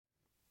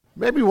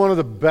Maybe one of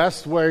the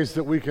best ways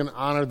that we can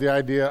honor the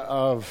idea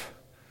of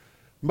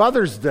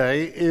Mother's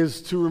Day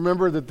is to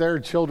remember that there are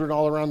children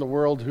all around the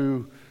world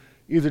who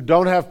either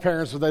don't have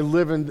parents or they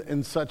live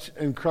in such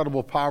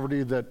incredible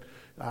poverty that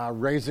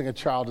raising a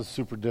child is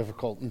super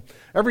difficult. And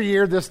every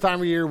year, this time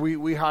of year,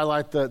 we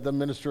highlight the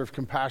Ministry of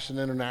Compassion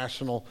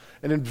International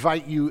and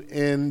invite you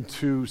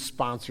into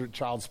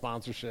child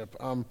sponsorship.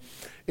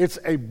 It's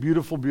a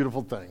beautiful,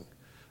 beautiful thing.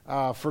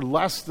 For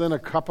less than a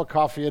cup of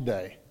coffee a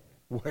day,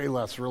 way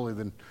less really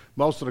than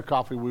most of the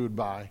coffee we would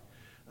buy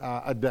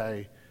a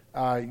day,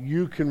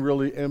 you can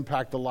really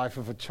impact the life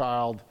of a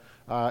child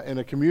in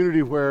a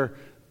community where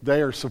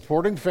they are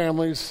supporting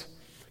families,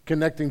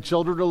 connecting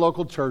children to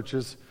local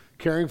churches,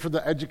 caring for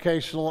the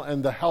educational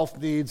and the health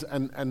needs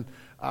and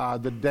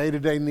the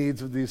day-to-day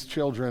needs of these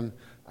children,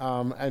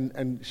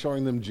 and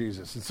showing them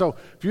Jesus. And so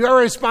if you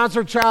already sponsor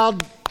a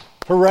child,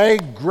 hooray,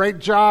 great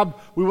job.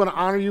 We want to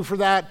honor you for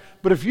that.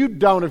 But if you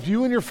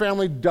and your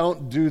family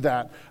don't do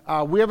that,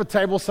 we have a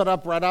table set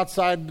up right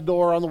outside the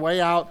door on the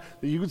way out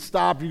that you can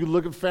stop. You can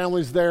look at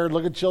families there,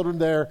 look at children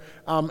there,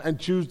 and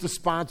choose to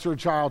sponsor a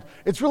child.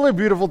 It's really a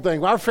beautiful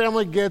thing. Our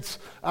family gets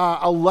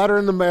a letter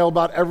in the mail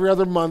about every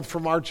other month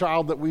from our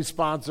child that we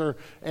sponsor,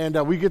 and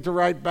we get to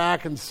write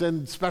back and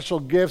send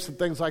special gifts and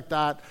things like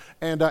that.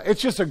 And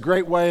it's just a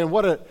great way. And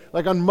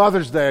like on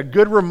Mother's Day, a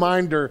good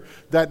reminder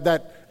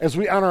that as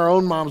we honor our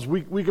own moms,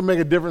 we can make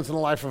a difference in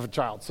the life of a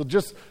child. So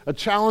just a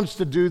challenge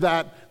to do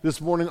that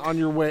this morning on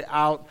your way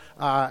out,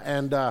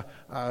 and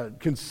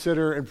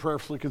consider and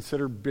prayerfully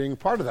consider being a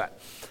part of that.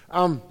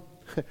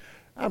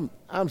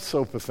 I'm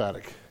so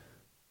pathetic.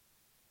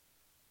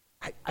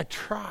 I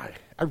try.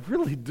 I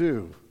really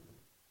do.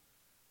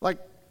 Like,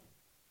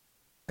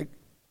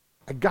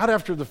 I got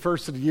after the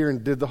first of the year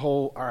and did the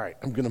whole, all right,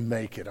 I'm going to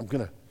make it.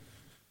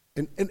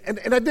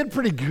 And I did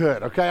pretty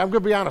good, okay? I'm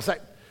going to be honest.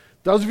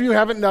 Those of you who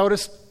haven't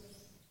noticed,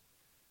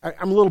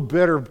 I'm a little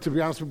bitter, to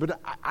be honest with you, but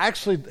I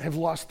actually have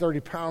lost 30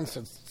 pounds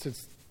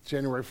since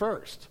January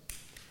 1st.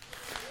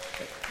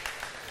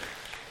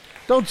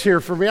 Don't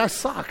cheer for me. I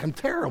suck. I'm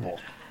terrible.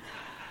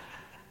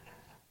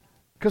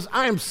 Because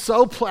I am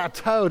so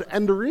plateaued.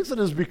 And the reason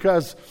is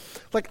because,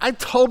 I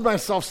told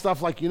myself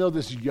stuff like,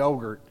 this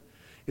yogurt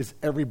is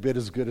every bit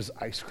as good as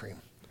ice cream.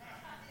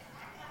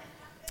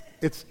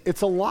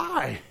 It's a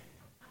lie.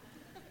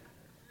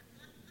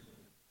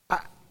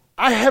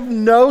 I have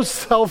no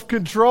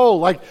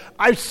self-control.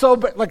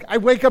 I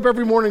wake up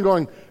every morning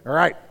going, all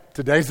right,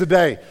 today's the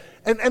day.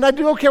 And I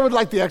do okay with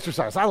the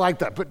exercise. I like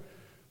that. But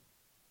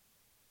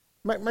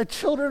my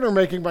children are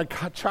making my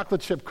chocolate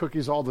chip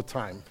cookies all the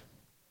time.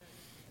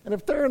 And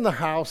if they're in the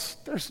house,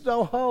 there's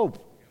no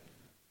hope.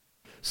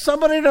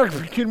 Somebody in our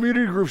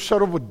community group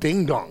showed up with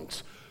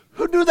ding-dongs.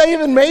 Who knew they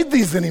even made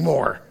these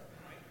anymore?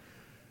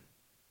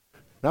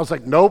 And I was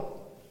like,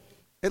 nope.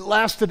 It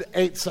lasted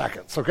 8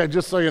 seconds, okay,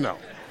 just so you know.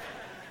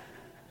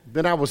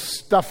 Then I was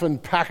stuffing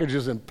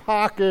packages in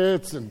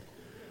pockets, and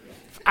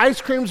if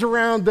ice cream's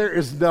around, there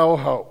is no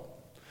hope.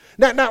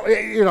 Now,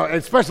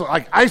 especially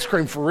ice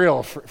cream for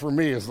real, for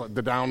me is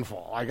the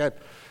downfall.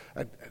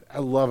 I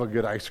love a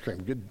good ice cream,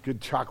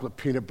 good chocolate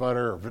peanut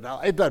butter or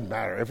vanilla. It doesn't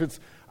matter. If it's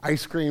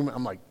ice cream,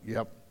 I'm like,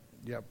 yep.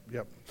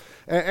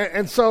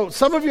 And so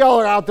some of y'all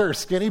are out there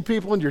skinny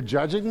people and you're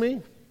judging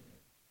me.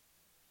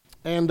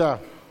 And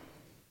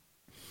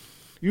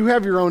you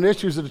have your own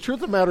issues. And the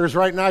truth of the matter is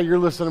right now you're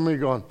listening to me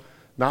going,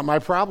 not my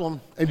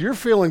problem. And you're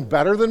feeling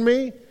better than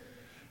me.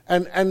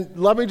 And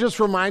let me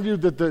just remind you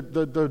that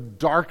the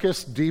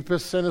darkest,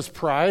 deepest sin is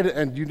pride,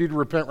 and you need to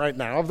repent right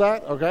now of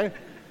that, okay?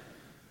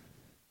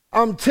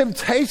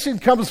 Temptation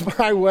comes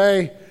my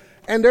way,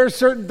 and there are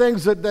certain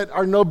things that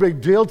are no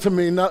big deal to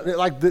me.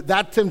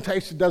 That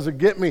temptation doesn't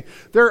get me.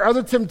 There are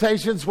other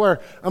temptations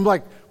where I'm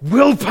like,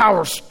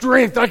 willpower,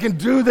 strength, I can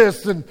do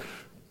this, and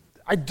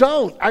I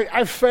don't.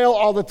 I fail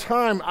all the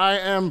time. I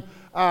am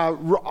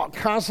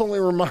constantly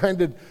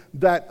reminded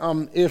that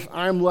if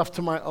I'm left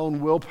to my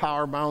own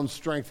willpower, my own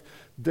strength,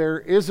 there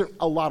isn't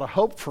a lot of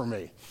hope for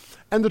me.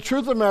 And the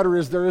truth of the matter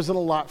is there isn't a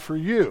lot for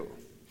you.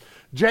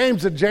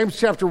 In James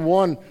chapter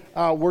 1,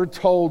 we're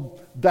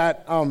told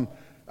that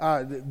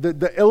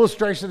the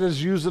illustration that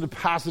is used in the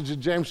passage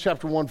in James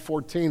chapter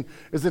 1:14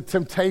 is that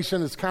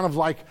temptation is kind of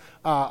like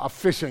a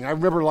fishing. I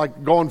remember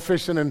going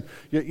fishing and,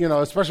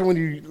 especially when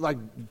you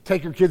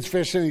take your kids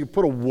fishing and you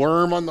put a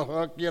worm on the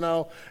hook,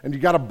 and you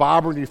got a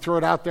bobber and you throw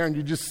it out there and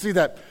you just see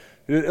that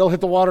it'll hit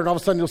the water and all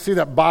of a sudden you'll see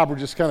that bobber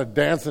just kind of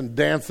dancing,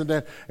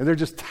 and they're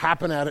just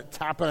tapping at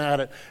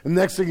it. And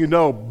next thing you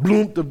know,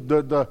 bloom,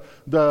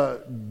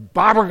 the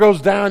bobber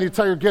goes down, you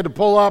tell your kid to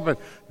pull up, and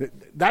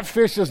that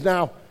fish is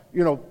now,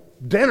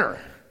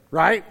 dinner,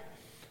 right?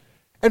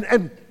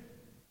 And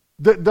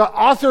the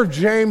author of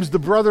James, the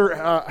brother,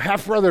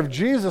 half-brother of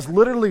Jesus,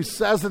 literally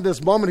says in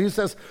this moment, he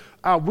says,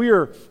 we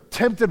are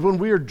tempted when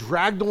we are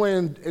dragged away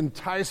and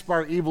enticed by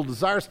our evil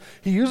desires.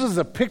 He uses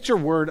a picture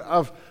word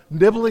of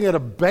nibbling at a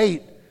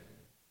bait,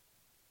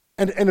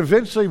 and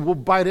eventually we'll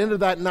bite into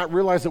that and not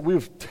realize that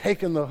we've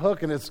taken the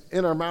hook and it's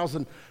in our mouths.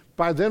 And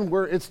by then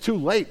it's too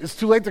late. It's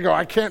too late to go,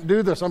 I can't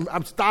do this.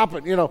 I'm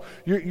stopping.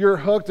 You're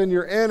hooked and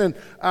you're in. And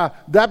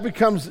that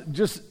becomes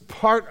just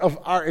part of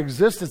our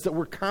existence, that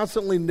we're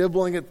constantly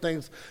nibbling at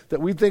things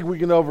that we think we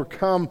can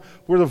overcome,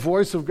 where the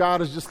voice of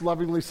God is just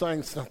lovingly saying,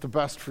 it's not the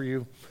best for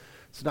you.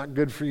 It's not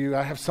good for you.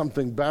 I have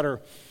something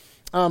better.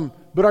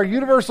 But our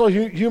universal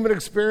human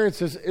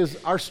experience is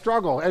our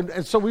struggle.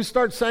 And so we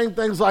start saying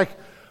things like,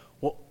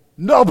 well,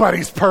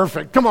 nobody's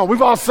perfect. Come on,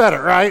 we've all said it,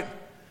 right?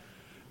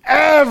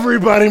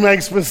 Everybody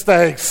makes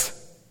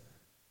mistakes.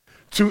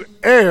 To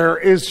err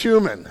is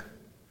human.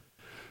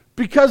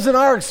 Because in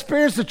our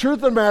experience, the truth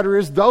of the matter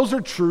is those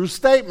are true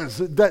statements.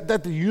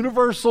 That the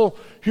universal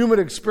human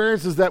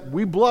experience is that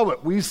we blow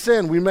it, we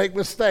sin, we make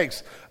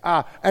mistakes,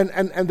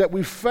 and that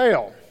we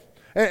fail.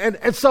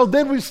 And so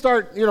then we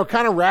start,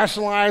 kind of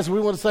rationalize. We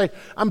want to say,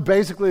 I'm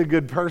basically a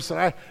good person.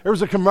 There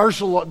was a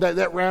commercial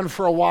that ran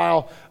for a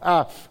while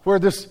where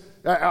this,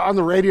 on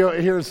the radio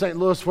here in St.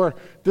 Louis, where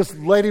this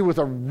lady with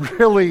a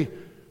really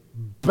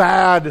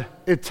bad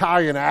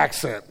Italian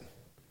accent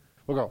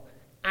will go,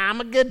 I'm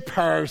a good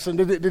person.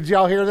 Did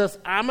y'all hear this?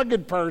 I'm a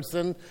good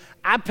person.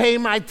 I pay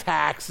my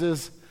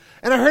taxes.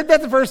 And I heard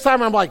that the first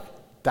time. I'm like,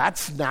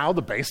 that's now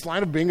the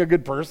baseline of being a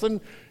good person?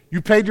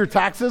 You paid your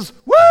taxes?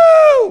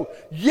 Woo!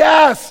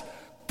 Yes!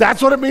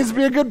 That's what it means to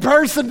be a good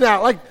person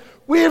now. Like,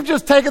 we have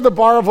just taken the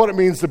bar of what it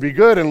means to be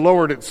good and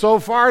lowered it so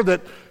far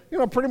that,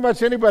 pretty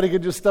much anybody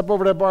could just step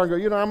over that bar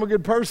and go, I'm a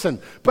good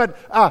person. But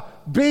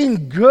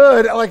being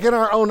good, like in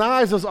our own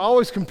eyes, is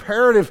always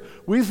comparative.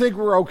 We think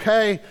we're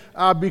okay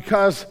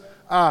because,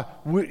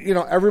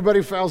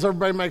 everybody fails,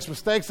 everybody makes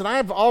mistakes, and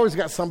I've always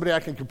got somebody I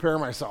can compare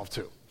myself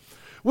to.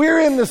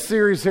 We're in this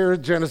series here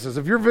at Genesis.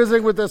 If you're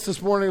visiting with us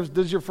this morning, if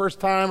this is your first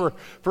time or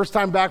first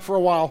time back for a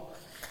while,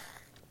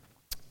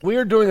 we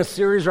are doing a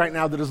series right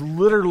now that is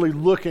literally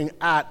looking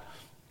at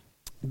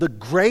the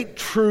great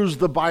truths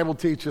the Bible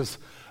teaches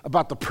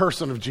about the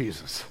person of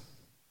Jesus.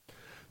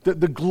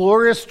 The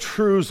glorious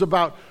truths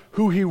about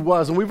who he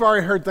was. And we've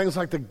already heard things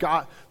like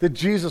that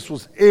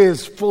Jesus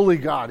is fully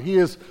God. He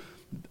is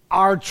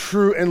our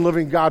true and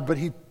living God, but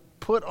he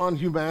put on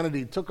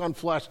humanity, took on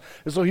flesh.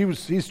 And so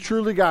he's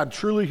truly God,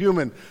 truly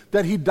human,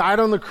 that he died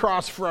on the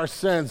cross for our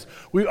sins.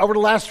 Over the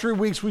last 3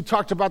 weeks, we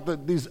talked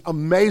about these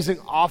amazing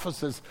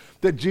offices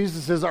that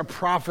Jesus is our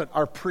prophet,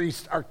 our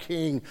priest, our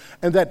king,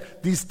 and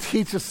that these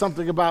teach us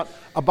something about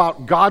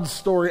God's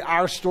story,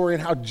 our story,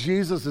 and how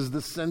Jesus is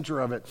the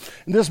center of it.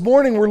 And this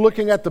morning, we're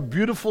looking at the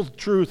beautiful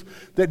truth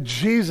that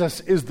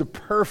Jesus is the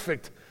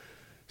perfect,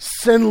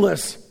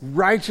 sinless,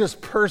 righteous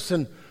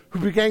person who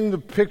became the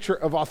picture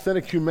of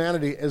authentic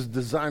humanity as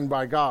designed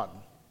by God.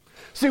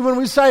 See, when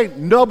we say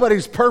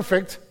nobody's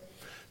perfect,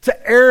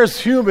 to err is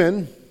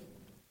human,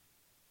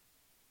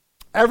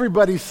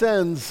 everybody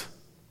sins,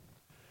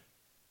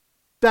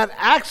 that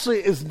actually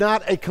is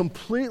not a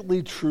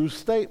completely true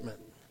statement.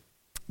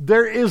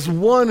 There is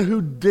one who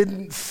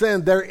didn't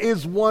sin. There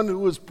is one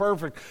who is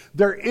perfect.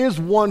 There is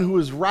one who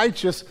is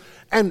righteous,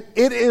 and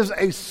it is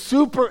a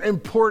super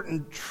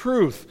important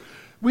truth.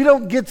 We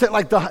don't get to,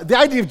 the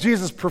idea of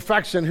Jesus'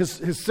 perfection, his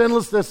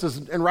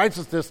sinlessness and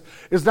righteousness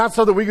is not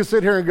so that we can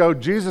sit here and go,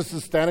 Jesus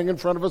is standing in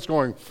front of us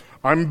going,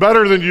 I'm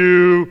better than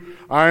you,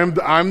 I'm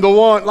the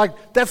one.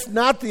 That's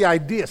not the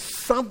idea.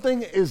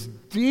 Something is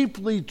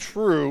deeply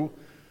true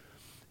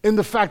in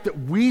the fact that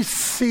we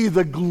see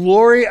the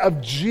glory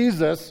of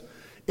Jesus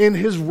in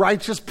his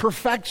righteous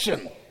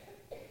perfection.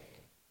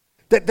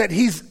 That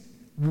he's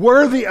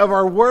worthy of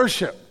our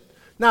worship.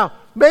 Now,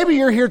 maybe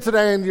you're here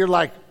today and you're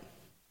like,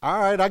 all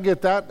right, I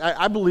get that.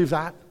 I believe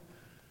that.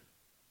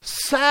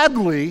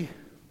 Sadly,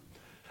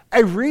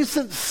 a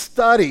recent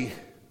study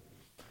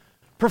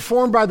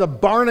performed by the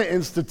Barna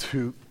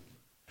Institute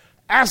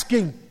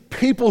asking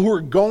people who are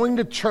going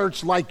to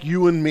church like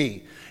you and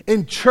me,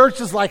 in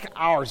churches like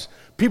ours,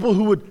 people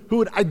who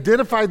would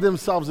identify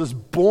themselves as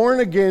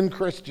born-again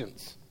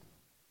Christians,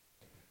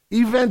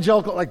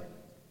 evangelical, like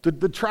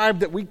the tribe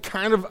that we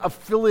kind of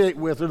affiliate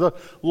with, or the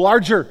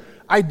larger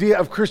idea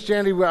of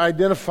Christianity we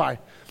identify.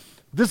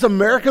 This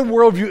American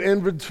Worldview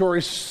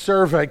Inventory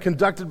survey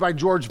conducted by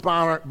George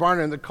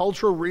Barna and the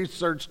Cultural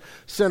Research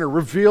Center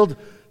revealed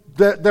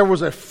that there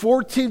was a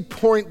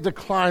 14-point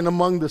decline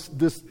among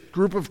this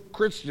group of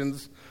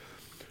Christians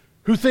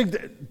who think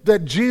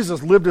that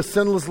Jesus lived a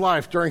sinless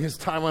life during his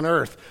time on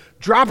earth,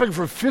 dropping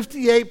from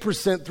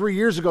 58% 3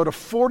 years ago to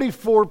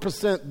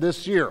 44%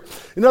 this year.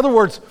 In other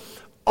words,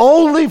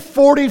 only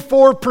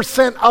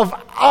 44% of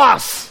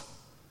us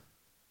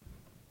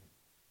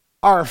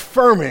are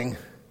affirming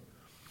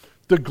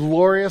the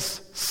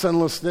glorious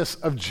sinlessness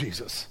of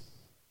Jesus.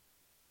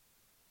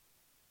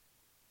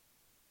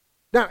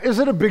 Now, is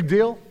it a big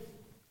deal?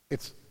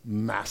 It's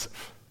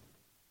massive.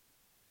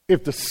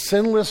 If the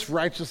sinless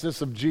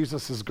righteousness of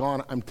Jesus is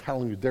gone, I'm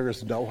telling you, there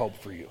is no hope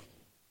for you.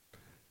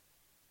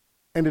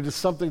 And it is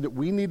something that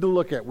we need to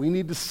look at. We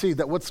need to see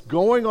that what's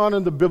going on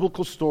in the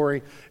biblical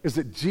story is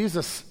that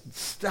Jesus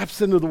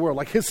steps into the world.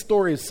 Like, his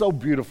story is so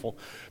beautiful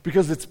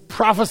because it's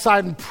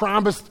prophesied and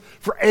promised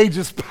for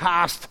ages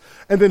past.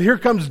 And then here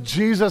comes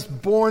Jesus,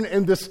 born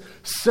in this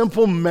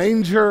simple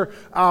manger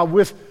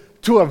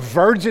to a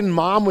virgin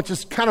mom, which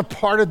is kind of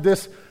part of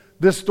this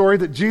story,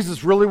 that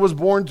Jesus really was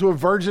born to a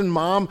virgin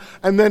mom,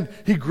 and then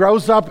he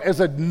grows up as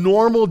a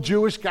normal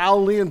Jewish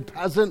Galilean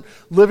peasant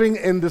living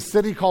in the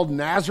city called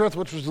Nazareth,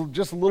 which was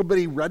just a little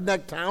bitty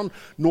redneck town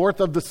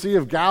north of the Sea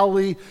of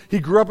Galilee. He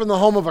grew up in the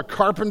home of a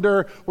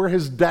carpenter where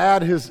his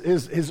dad,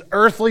 his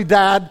earthly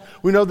dad,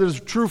 we know that his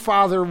true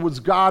father was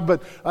God,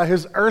 but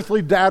his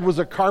earthly dad was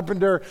a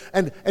carpenter,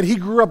 and he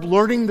grew up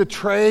learning the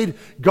trade,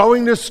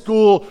 going to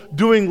school,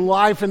 doing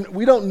life, and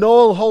we don't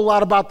know a whole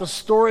lot about the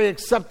story,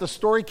 except the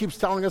story keeps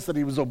telling us that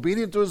he was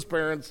obedient to his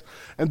parents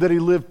and that he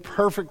lived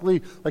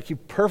perfectly, like he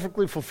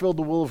perfectly fulfilled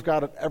the will of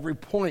God at every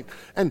point.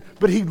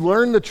 But he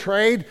learned the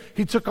trade.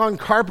 He took on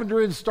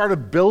carpentry and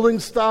started building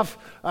stuff,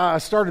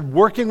 started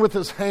working with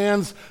his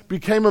hands,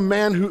 became a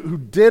man who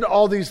did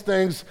all these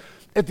things.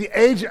 At the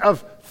age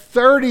of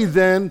 30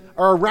 then,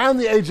 or around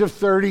the age of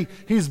 30,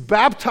 he's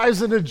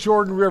baptized in the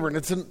Jordan River. And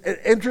it's an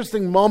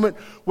interesting moment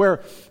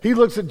where he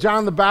looks at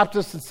John the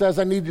Baptist and says,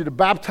 "I need you to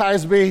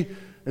baptize me."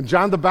 And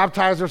John the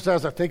Baptizer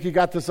says, "I think you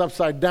got this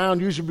upside down.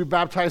 You should be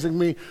baptizing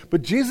me."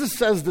 But Jesus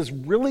says this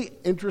really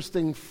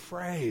interesting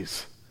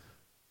phrase.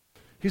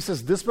 He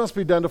says, "This must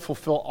be done to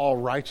fulfill all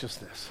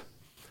righteousness."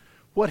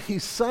 What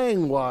he's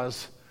saying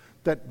was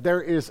that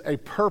there is a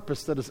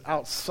purpose that is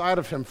outside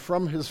of him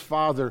from his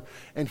Father,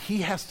 and he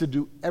has to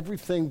do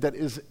everything that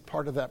is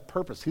part of that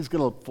purpose. He's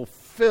going to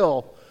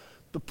fulfill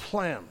the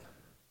plan.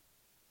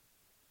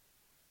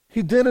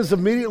 He then is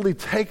immediately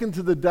taken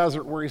to the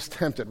desert where he's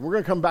tempted. We're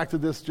going to come back to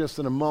this just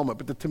in a moment,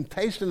 but the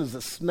temptation is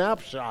a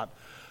snapshot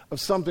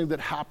of something that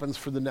happens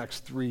for the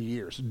next 3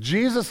 years.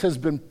 Jesus has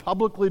been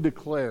publicly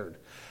declared,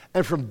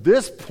 and from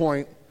this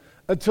point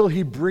until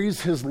he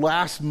breathes his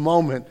last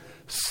moment,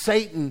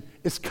 Satan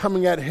is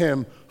coming at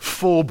him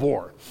full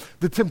bore.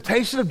 The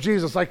temptation of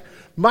Jesus, like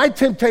my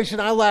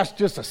temptation, I last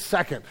just a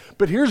second.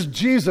 But here's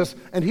Jesus,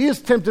 and he is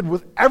tempted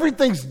with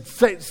everything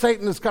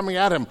Satan is coming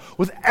at him,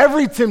 with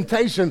every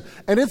temptation.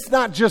 And it's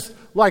not just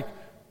like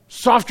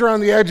soft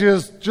around the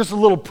edges, just a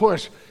little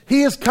push.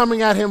 He is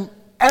coming at him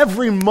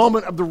every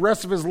moment of the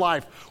rest of his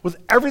life with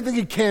everything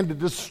he can to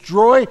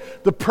destroy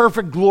the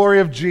perfect glory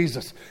of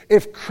Jesus.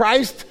 If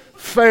Christ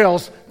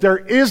fails, there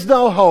is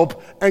no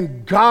hope,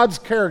 and God's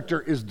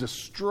character is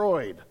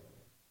destroyed.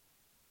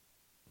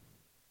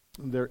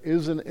 There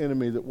is an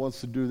enemy that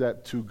wants to do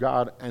that to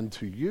God and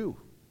to you.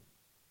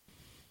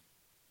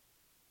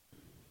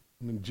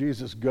 And then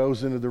Jesus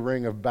goes into the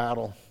ring of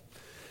battle,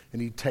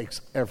 and he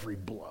takes every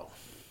blow.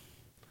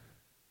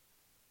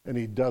 And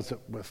he does it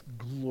with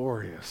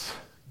glorious,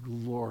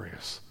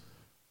 glorious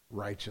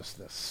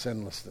righteousness,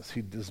 sinlessness.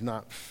 He does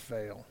not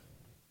fail.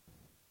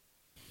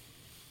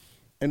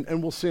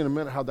 And we'll see in a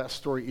minute how that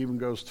story even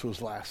goes to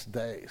his last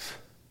days.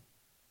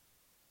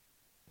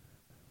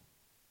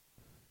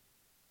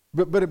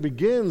 But it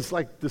begins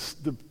like this,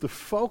 the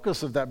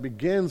focus of that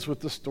begins with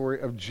the story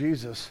of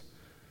Jesus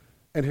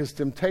and his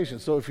temptation.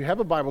 So if you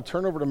have a Bible,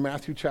 turn over to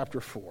Matthew chapter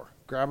 4.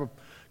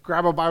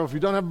 Grab a Bible. If you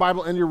don't have a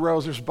Bible in your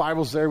rows, there's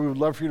Bibles there. We would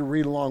love for you to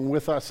read along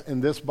with us in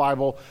this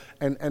Bible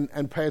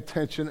and pay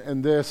attention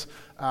in this.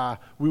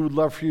 We would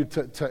love for you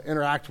to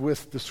interact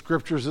with the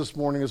scriptures this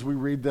morning as we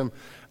read them.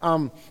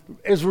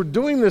 As we're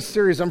doing this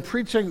series,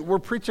 we're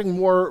preaching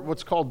more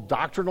what's called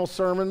doctrinal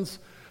sermons.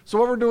 So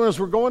what we're doing is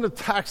we're going to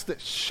texts that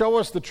show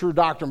us the true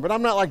doctrine. But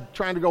I'm not like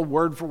trying to go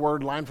word for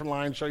word, line for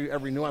line, show you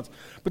every nuance.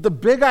 But the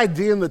big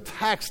idea in the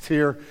text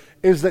here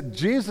is that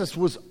Jesus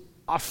was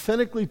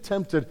authentically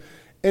tempted,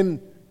 and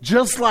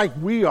just like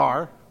we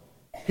are,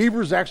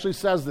 Hebrews actually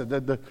says that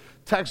the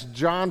text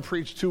John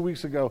preached 2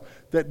 weeks ago,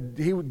 that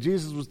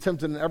Jesus was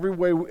tempted in every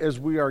way as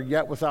we are,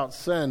 yet without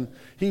sin.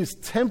 He's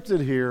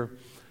tempted here,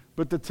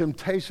 but the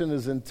temptation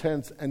is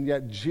intense, and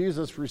yet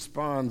Jesus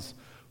responds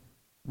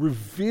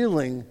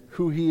revealing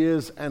who he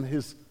is and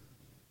his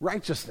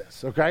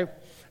righteousness, okay?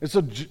 And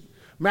so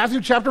Matthew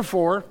chapter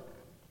 4,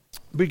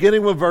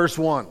 beginning with verse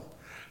 1,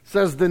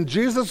 says, "Then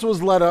Jesus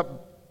was led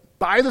up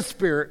by the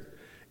Spirit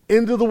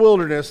into the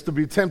wilderness to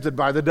be tempted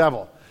by the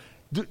devil."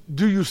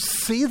 Do you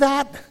see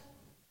that?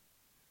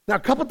 Now, a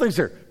couple things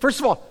here. First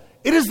of all,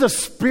 it is the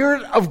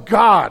Spirit of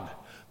God,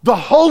 the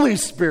Holy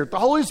Spirit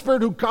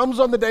who comes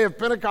on the day of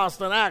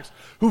Pentecost in Acts,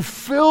 who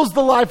fills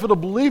the life of the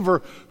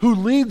believer, who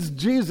leads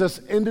Jesus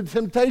into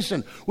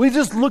temptation. We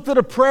just looked at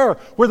a prayer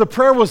where the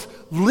prayer was,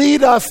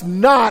 "Lead us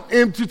not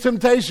into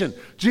temptation."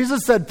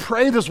 Jesus said,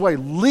 "Pray this way,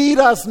 lead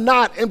us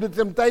not into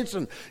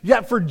temptation."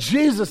 Yet for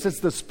Jesus,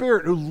 it's the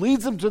Spirit who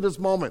leads him to this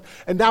moment.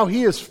 And now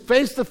he is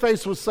face to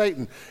face with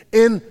Satan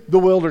in the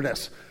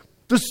wilderness.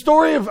 The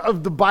story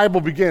of the Bible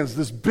begins,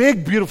 this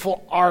big,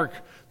 beautiful arc,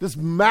 this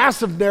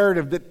massive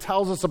narrative that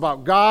tells us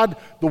about God,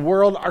 the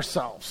world,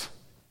 ourselves.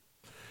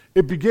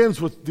 It begins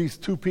with these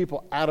two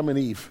people, Adam and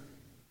Eve.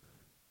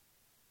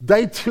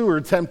 They too are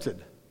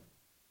tempted.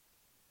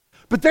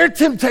 But their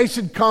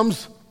temptation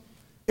comes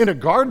in a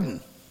garden.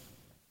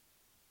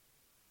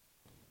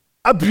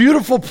 A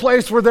beautiful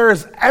place where there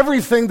is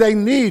everything they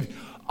need.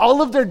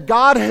 All of their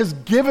God has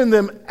given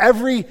them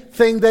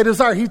everything they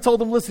desire. He told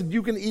them, listen,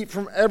 you can eat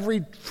from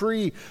every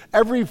tree,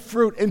 every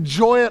fruit,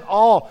 enjoy it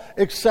all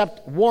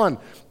except one.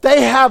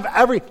 They have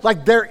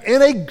they're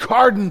in a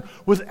garden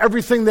with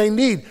everything they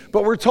need.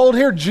 But we're told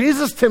here,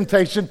 Jesus'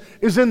 temptation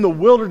is in the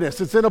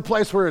wilderness. It's in a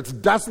place where it's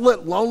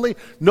desolate, lonely,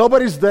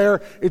 nobody's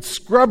there. It's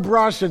scrub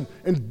brush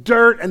and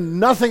dirt and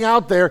nothing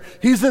out there.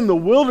 He's in the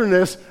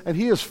wilderness and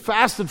he has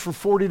fasted for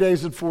 40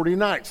 days and 40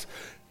 nights.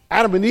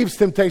 Adam and Eve's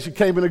temptation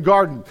came in a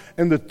garden.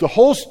 And the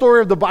whole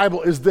story of the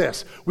Bible is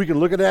this. We can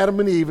look at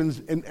Adam and Eve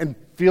and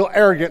feel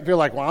arrogant, feel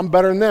like, well, I'm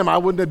better than them. I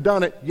wouldn't have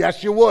done it.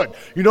 Yes, you would.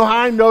 You know how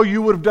I know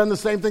you would have done the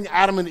same thing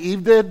Adam and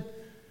Eve did?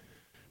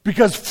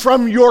 Because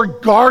from your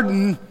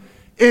garden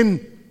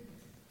in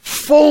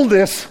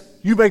fullness,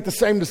 you make the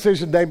same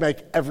decision they make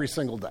every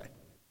single day.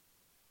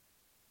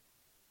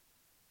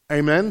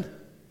 Amen?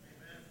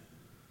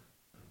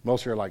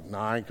 Most of you are like,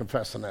 I ain't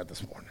confessing that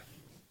this morning.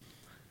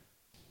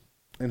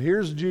 And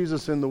here's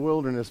Jesus in the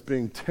wilderness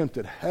being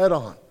tempted head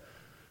on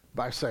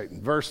by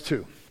Satan. Verse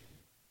 2.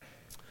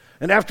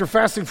 And after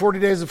fasting 40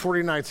 days and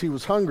 40 nights, he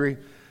was hungry.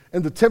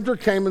 And the tempter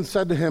came and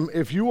said to him,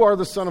 if you are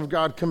the Son of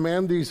God,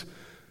 command these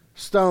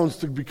stones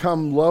to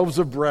become loaves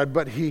of bread.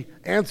 But he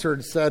answered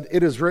and said,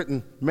 it is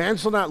written, man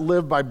shall not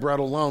live by bread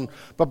alone,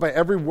 but by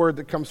every word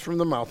that comes from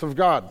the mouth of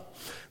God.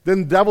 Then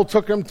the devil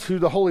took him to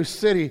the holy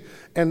city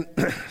and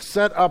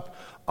set up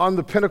on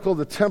the pinnacle of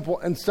the temple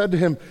and said to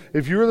him,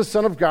 if you are the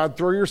Son of God,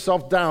 throw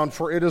yourself down,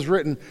 for it is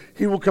written,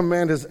 he will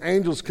command his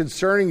angels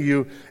concerning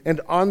you, and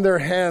on their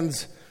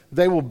hands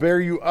they will bear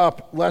you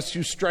up, lest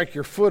you strike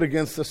your foot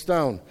against the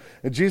stone.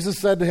 And Jesus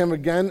said to him,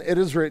 again, it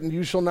is written,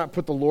 you shall not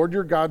put the Lord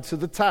your God to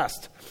the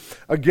test.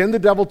 Again, the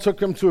devil took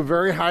him to a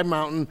very high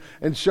mountain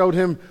and showed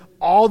him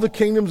all the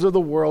kingdoms of the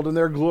world and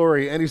their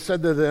glory. And he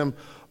said to them,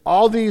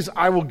 all these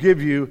I will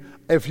give you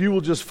if you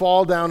will just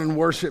fall down and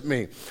worship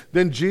me.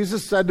 Then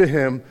Jesus said to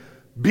him,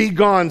 be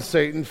gone,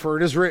 Satan, for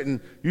it is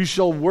written, you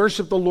shall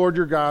worship the Lord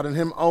your God, and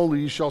him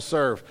only you shall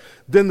serve.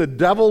 Then the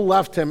devil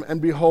left him,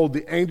 and behold,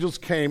 the angels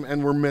came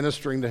and were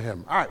ministering to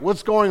him. All right,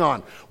 what's going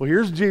on? Well,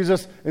 here's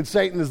Jesus, and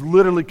Satan is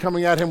literally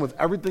coming at him with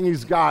everything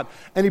he's got.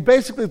 And he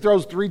basically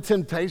throws three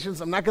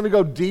temptations. I'm not going to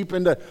go deep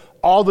into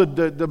all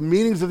the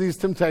meanings of these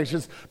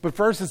temptations, but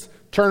first it's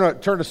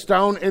turn a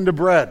stone into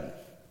bread,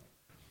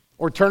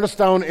 or turn a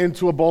stone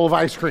into a bowl of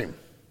ice cream.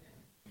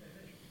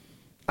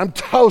 I'm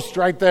toast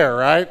right there,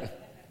 right?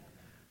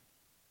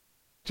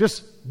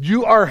 Just,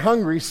 you are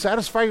hungry,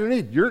 satisfy your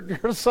need. You're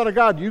the Son of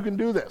God. You can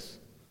do this.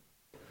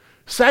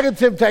 Second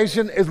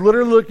temptation is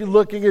literally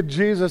looking at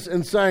Jesus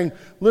and saying,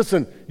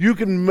 listen, you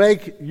can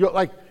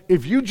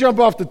if you jump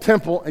off the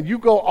temple and you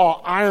go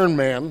all Iron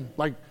Man,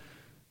 like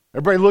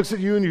everybody looks at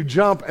you and you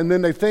jump, and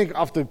then they think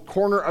off the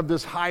corner of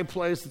this high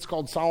place that's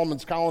called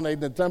Solomon's Colonnade in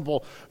the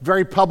temple,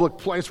 very public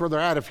place where they're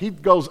at, if he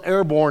goes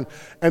airborne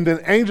and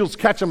then angels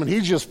catch him and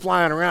he's just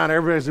flying around,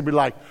 everybody's going to be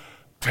like,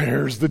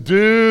 there's the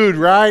dude,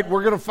 right?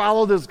 We're going to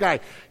follow this guy.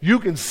 You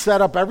can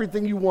set up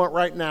everything you want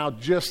right now.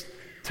 Just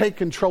take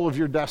control of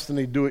your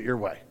destiny. Do it your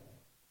way.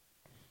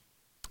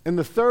 And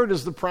the third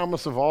is the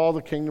promise of all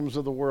the kingdoms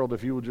of the world.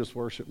 If you will just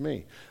worship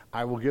me,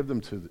 I will give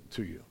them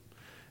to you.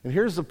 And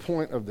here's the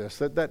point of this,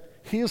 that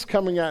he is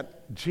coming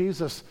at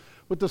Jesus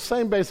with the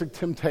same basic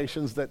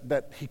temptations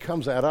that he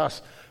comes at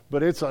us,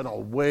 but it's on a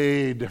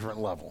way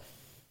different level.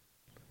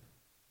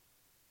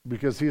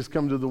 Because he's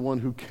come to the one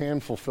who can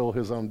fulfill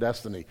his own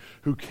destiny,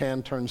 who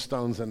can turn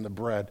stones into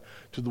bread,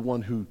 to the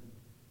one who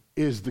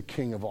is the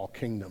King of all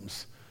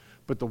kingdoms.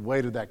 But the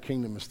way to that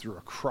kingdom is through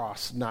a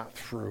cross, not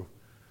through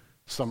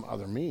some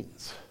other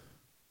means.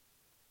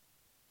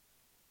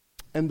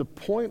 And the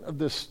point of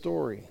this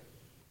story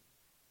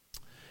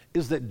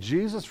is that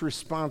Jesus'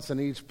 response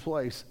in each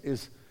place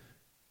is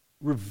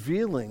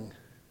revealing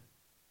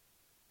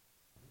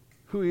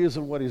who he is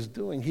and what he's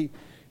doing.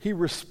 He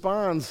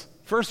responds,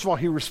 first of all,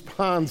 he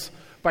responds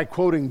by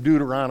quoting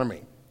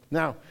Deuteronomy.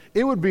 Now,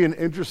 it would be an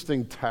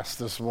interesting test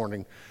this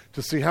morning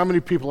to see how many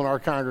people in our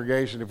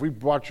congregation, if we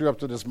brought you up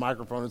to this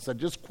microphone and said,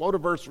 just quote a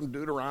verse from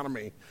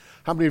Deuteronomy,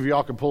 how many of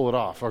y'all can pull it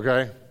off,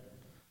 okay?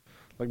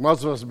 Like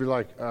most of us would be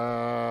like,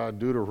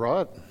 Deuter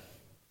what?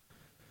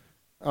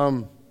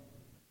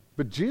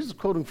 But Jesus is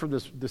quoting from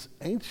this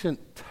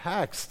ancient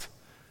text.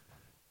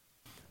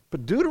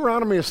 But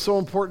Deuteronomy is so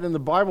important in the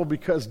Bible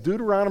because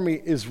Deuteronomy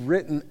is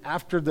written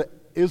after the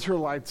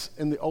Israelites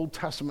in the Old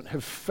Testament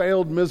have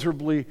failed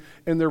miserably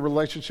in their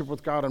relationship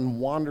with God and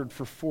wandered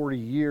for 40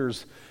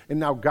 years. And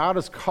now God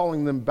is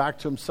calling them back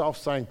to himself,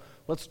 saying,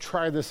 let's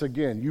try this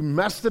again. You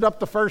messed it up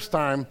the first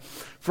time.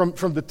 From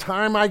the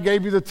time I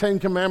gave you the 10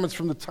 Commandments,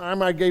 from the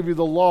time I gave you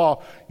the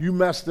law, you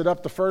messed it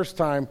up the first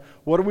time.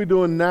 What are we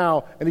doing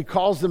now? And he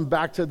calls them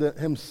back to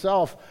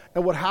himself.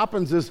 And what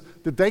happens is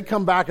that they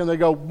come back and they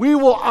go, we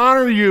will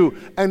honor you.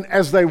 And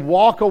as they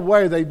walk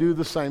away, they do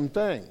the same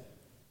thing.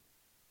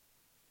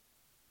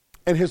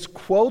 And his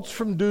quotes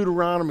from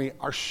Deuteronomy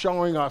are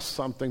showing us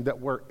something, that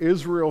where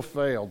Israel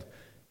failed,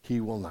 He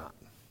will not.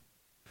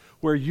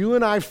 Where you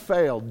and I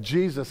failed,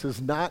 Jesus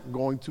is not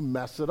going to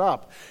mess it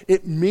up.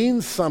 It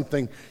means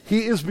something.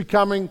 He is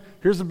becoming,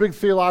 here's a big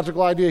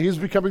theological idea, he's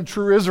becoming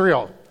true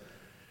Israel.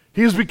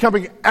 He is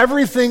becoming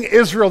everything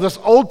Israel, this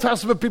Old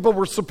Testament people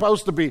were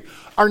supposed to be,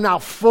 are now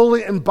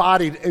fully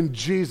embodied in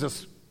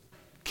Jesus,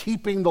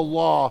 keeping the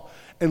law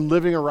and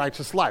living a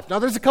righteous life. Now,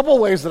 there's a couple of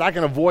ways that I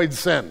can avoid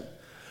sin.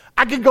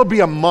 I can go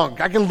be a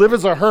monk. I can live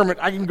as a hermit.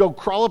 I can go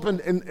crawl up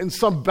in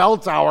some bell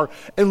tower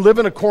and live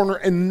in a corner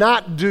and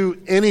not do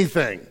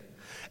anything.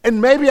 And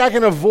maybe I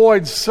can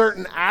avoid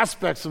certain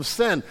aspects of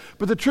sin.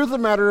 But the truth of the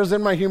matter is,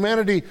 in my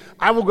humanity,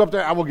 I will go up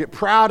there, I will get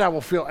proud, I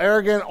will feel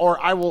arrogant, or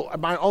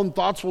my own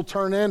thoughts will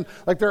turn in.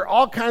 Like, there are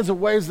all kinds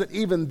of ways that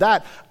even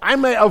that, I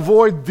may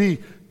avoid the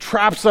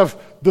traps of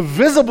the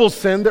visible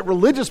sin that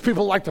religious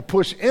people like to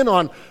push in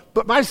on,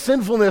 but my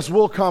sinfulness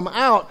will come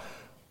out.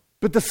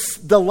 But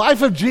the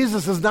life of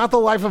Jesus is not the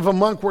life of a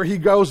monk where he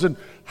goes and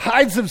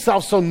hides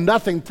himself so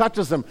nothing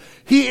touches him.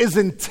 He is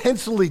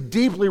intentionally,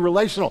 deeply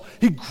relational.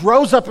 He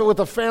grows up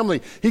with a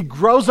family. He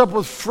grows up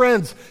with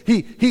friends.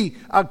 He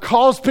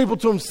calls people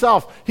to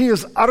himself. He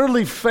is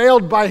utterly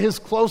failed by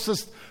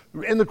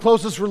in the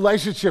closest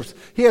relationships.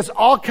 He has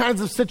all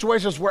kinds of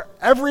situations where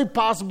every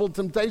possible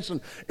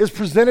temptation is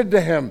presented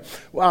to him,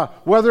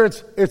 whether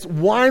it's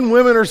wine,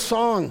 women, or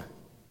song.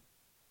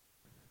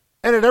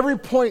 And at every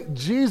point,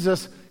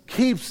 Jesus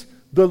keeps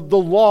the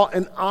law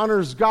and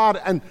honors God.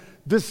 And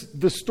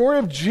the story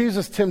of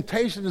Jesus'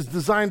 temptation is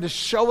designed to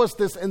show us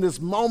this in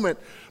this moment,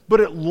 but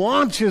it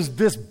launches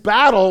this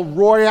battle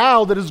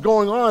royale that is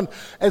going on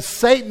as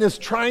Satan is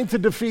trying to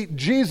defeat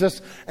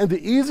Jesus. And the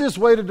easiest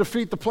way to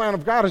defeat the plan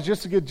of God is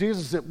just to get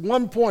Jesus at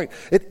one point,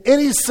 at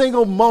any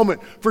single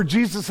moment, for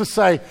Jesus to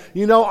say,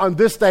 you know, on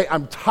this day,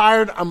 I'm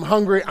tired, I'm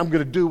hungry, I'm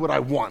going to do what I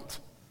want.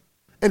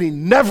 And he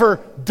never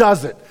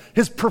does it.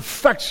 His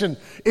perfection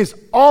is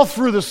all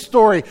through the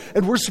story,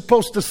 and we're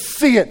supposed to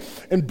see it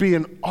and be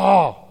in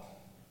awe.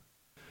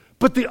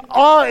 But the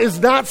awe is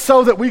not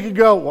so that we can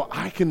go, well,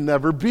 I can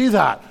never be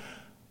that.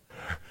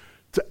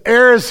 To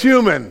err is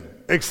human,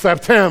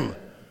 except him.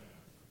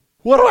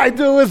 What do I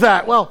do with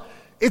that? Well,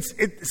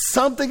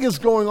 something is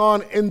going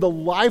on in the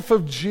life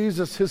of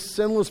Jesus, his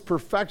sinless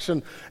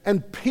perfection,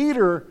 and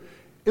Peter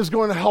is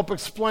going to help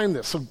explain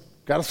this. So,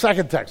 got a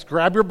second text.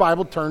 Grab your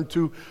Bible, turn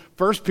to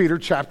 1 Peter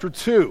chapter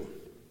 2.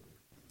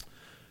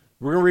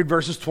 We're going to read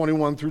verses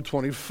 21 through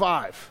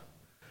 25.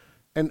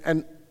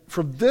 And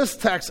from this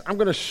text, I'm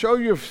going to show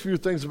you a few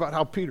things about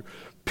how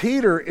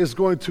Peter is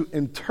going to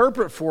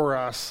interpret for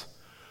us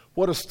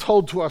what is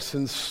told to us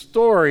in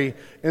story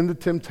in the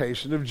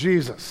temptation of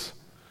Jesus.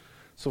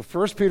 So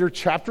 1 Peter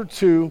chapter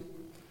 2,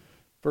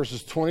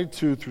 verses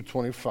 22 through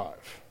 25.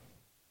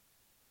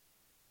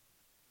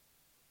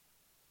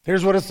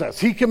 Here's what it says.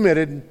 He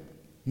committed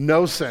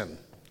no sin.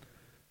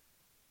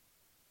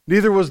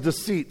 Neither was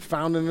deceit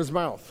found in his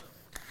mouth.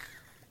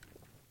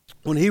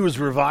 When he was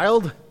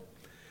reviled,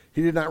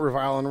 he did not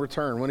revile in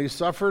return. When he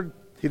suffered,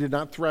 he did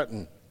not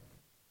threaten,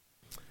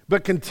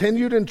 but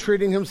continued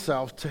entreating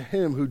himself to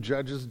him who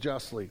judges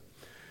justly.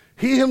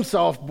 He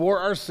himself bore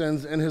our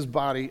sins in his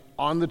body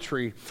on the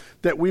tree,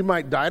 that we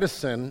might die to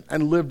sin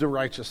and live to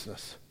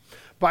righteousness.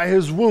 By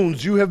his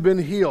wounds you have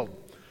been healed.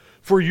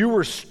 For you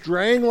were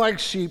straying like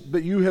sheep,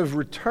 but you have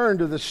returned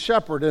to the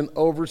shepherd and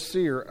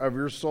overseer of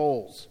your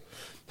souls.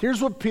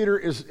 Here's what Peter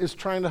is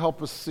trying to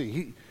help us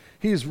see.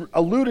 He's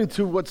alluding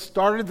to what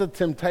started the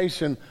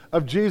temptation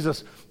of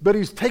Jesus, but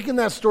he's taken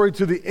that story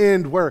to the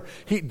end where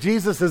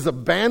Jesus is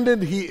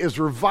abandoned, he is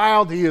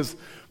reviled, he is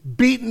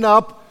beaten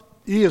up,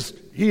 he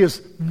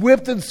is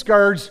whipped and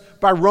scourged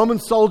by Roman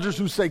soldiers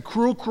who say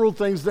cruel, cruel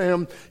things to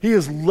him. He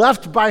is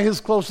left by his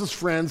closest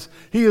friends.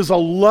 He is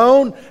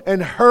alone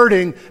and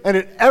hurting, and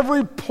at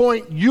every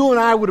point you and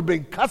I would have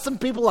been cussing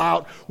people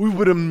out. We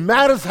would have been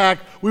mad as heck.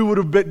 We would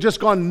have just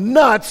gone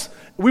nuts.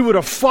 We would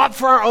have fought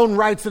for our own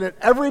rights, and at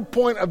every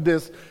point of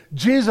this,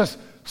 Jesus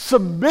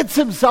submits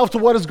himself to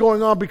what is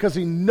going on because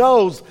he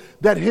knows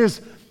that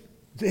his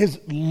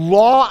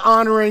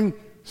law-honoring,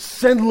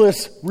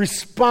 sinless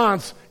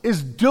response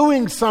is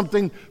doing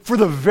something for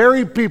the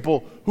very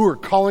people who are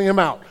calling him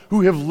out,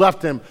 who have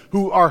left him,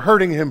 who are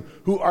hurting him,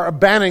 who are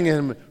abandoning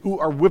him, who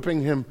are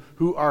whipping him,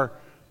 who are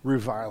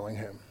reviling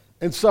him.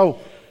 And so,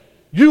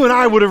 you and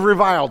I would have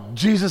reviled.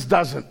 Jesus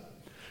doesn't.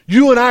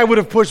 You and I would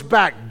have pushed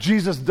back.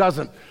 Jesus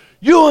doesn't.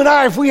 You and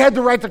I, if we had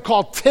the right to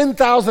call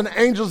 10,000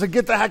 angels and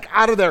get the heck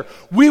out of there,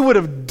 we would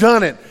have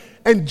done it.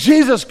 And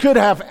Jesus could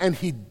have, and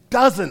he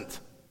doesn't.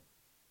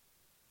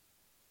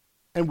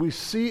 And we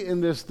see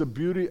in this the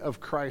beauty of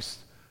Christ's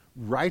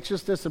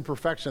righteousness and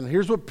perfection.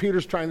 Here's what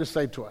Peter's trying to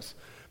say to us.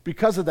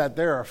 Because of that,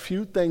 there are a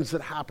few things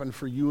that happen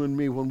for you and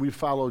me when we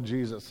follow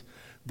Jesus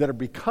that are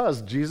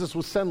because Jesus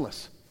was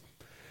sinless.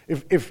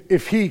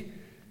 If he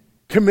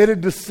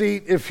committed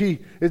deceit,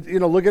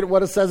 look at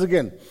what it says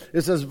again.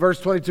 It says, verse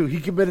 22, he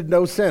committed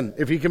no sin.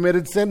 If he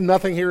committed sin,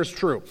 nothing here is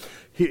true.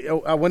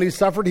 When he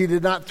suffered, he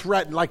did not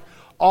threaten. Like,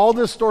 all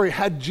this story,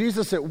 had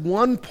Jesus at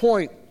one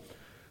point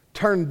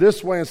turned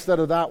this way instead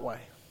of that way,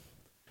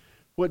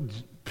 what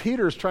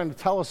Peter is trying to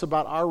tell us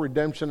about our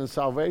redemption and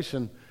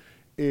salvation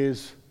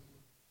is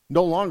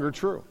no longer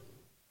true.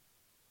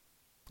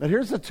 And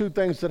here's the two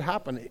things that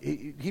happen.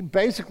 He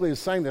basically is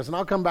saying this, and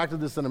I'll come back to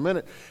this in a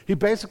minute. He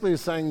basically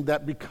is saying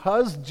that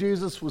because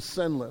Jesus was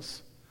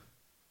sinless,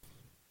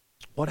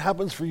 what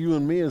happens for you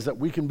and me is that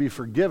we can be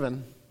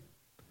forgiven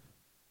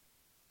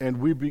and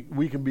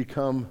we can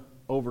become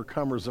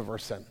overcomers of our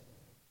sin.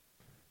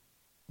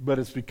 But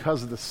it's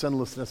because of the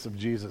sinlessness of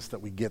Jesus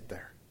that we get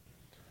there.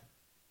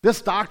 This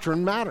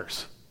doctrine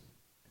matters.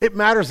 It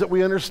matters that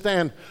we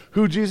understand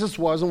who Jesus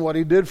was and what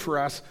he did for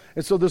us.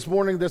 And so this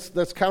morning, that's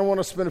kind of what I want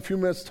to spend a few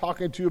minutes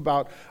talking to you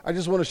about. I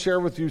just want to share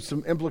with you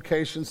some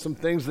implications, some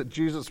things that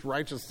Jesus'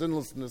 righteous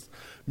sinlessness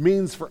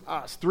means for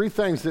us. 3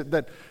 things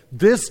that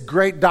this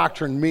great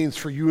doctrine means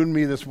for you and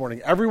me this morning.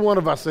 Every one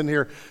of us in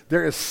here,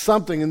 there is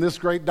something in this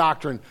great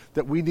doctrine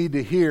that we need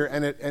to hear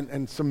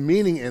and some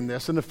meaning in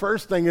this. And the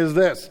first thing is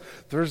this.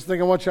 The first thing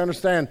I want you to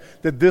understand,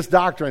 that this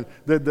doctrine,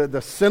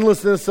 the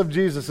sinlessness of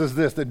Jesus is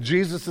this, that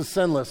Jesus is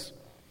sinless.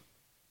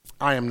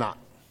 I am not.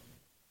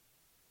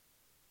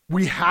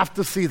 We have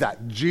to see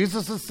that.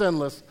 Jesus is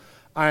sinless.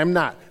 I am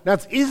not. Now,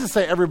 it's easy to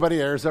say everybody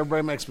errs,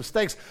 everybody makes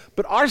mistakes,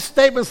 but our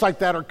statements like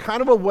that are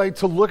kind of a way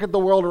to look at the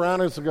world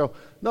around us and go,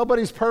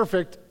 nobody's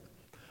perfect,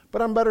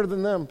 but I'm better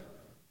than them.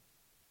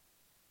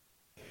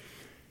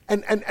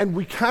 And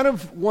we kind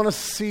of want to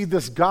see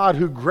this God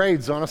who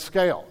grades on a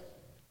scale.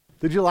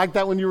 Did you like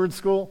that when you were in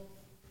school?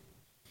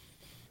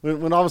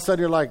 When all of a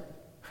sudden you're like,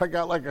 I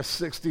got like a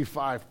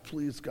 65.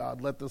 Please,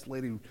 God, let this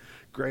lady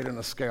grade on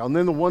a scale. And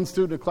then the one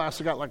student in class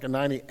who got like a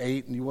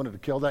 98, and you wanted to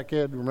kill that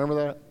kid. Remember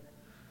that?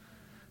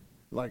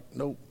 Like,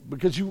 no,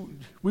 because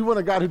we want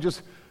a God who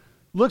just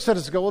looks at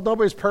us and goes, well,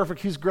 nobody's perfect.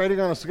 He's grading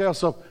on a scale.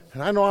 So,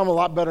 and I know I'm a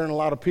lot better than a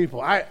lot of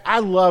people. I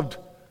loved,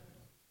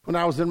 when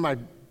I was in my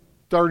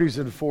 30s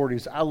and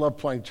 40s, I loved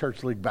playing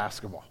church league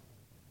basketball.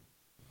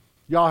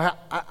 Y'all,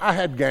 I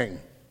had game.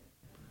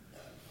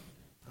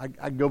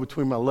 I'd go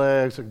between my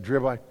legs, I'd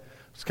dribble. I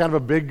was kind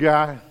of a big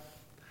guy.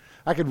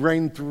 I could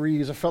rain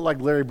threes. I felt like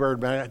Larry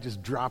Bird, man. I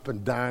just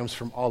dropping dimes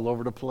from all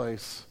over the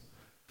place.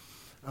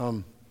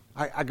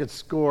 I could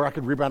score. I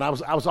could rebound. I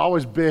was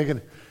always big,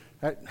 and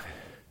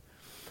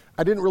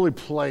I didn't really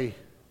play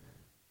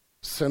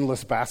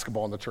sinless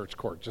basketball in the church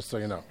court, just so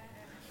you know.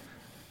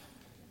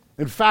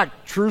 In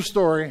fact, true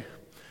story,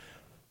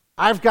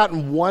 I've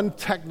gotten one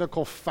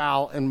technical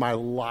foul in my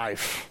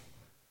life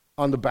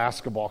on the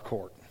basketball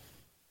court,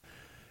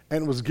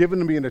 and it was given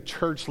to me in a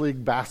church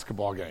league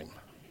basketball game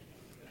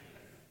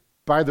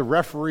by the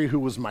referee who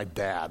was my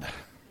dad.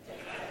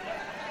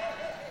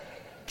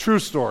 True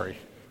story.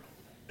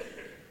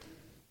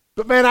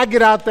 But man, I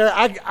get out there,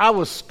 I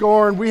was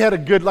scoring. We had a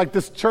good, like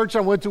this church I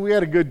went to, we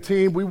had a good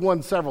team. We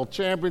won several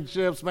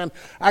championships, man.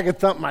 I could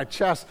thump my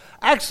chest.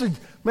 Actually,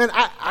 man,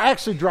 I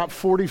actually dropped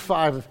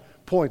 45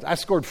 points. I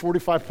scored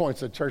 45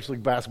 points at a church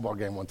league basketball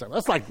game one time.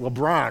 That's like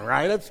LeBron,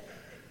 right?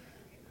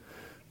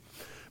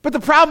 But the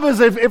problem is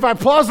if I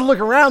pause to look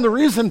around, the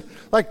reason,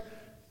 like,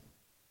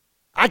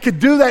 I could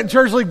do that in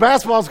church league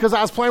basketball is because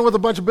I was playing with a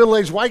bunch of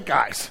middle-aged white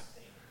guys.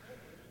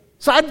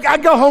 So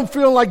I'd go home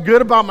feeling like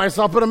good about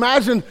myself. But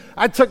imagine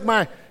I took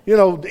my,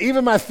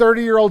 even my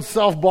 30-year-old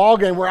self ball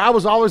game where I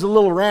was always a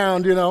little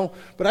round,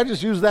 but I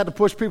just used that to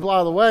push people out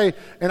of the way.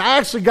 And I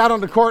actually got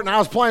on the court and I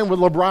was playing with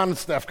LeBron and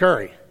Steph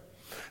Curry.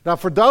 Now,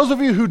 for those of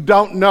you who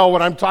don't know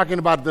what I'm talking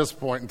about at this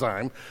point in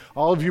time,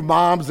 all of you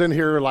moms in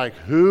here are like,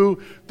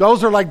 who?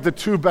 Those are like the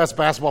 2 best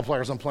basketball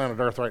players on planet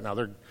Earth right now.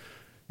 They're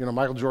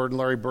Michael Jordan,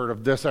 Larry Bird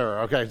of this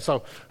era. Okay,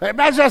 so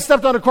imagine I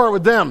stepped on the court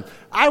with them.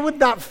 I would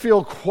not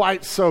feel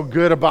quite so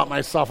good about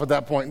myself at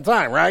that point in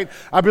time, right?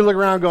 I'd be looking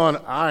around going,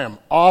 I am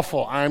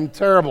awful. I'm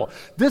terrible.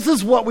 This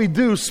is what we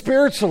do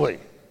spiritually.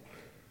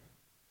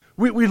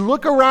 We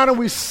look around and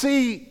we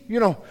see,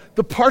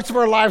 the parts of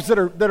our lives that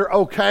are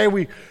okay.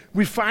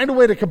 We find a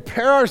way to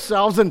compare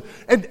ourselves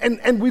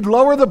and we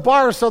lower the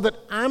bar so that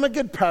I'm a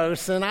good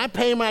person. I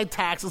pay my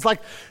taxes.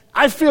 Like,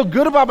 I feel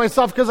good about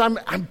myself because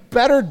I'm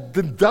better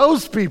than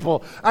those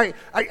people.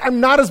 I'm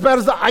not as bad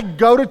as I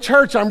go to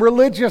church. I'm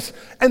religious.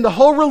 And the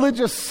whole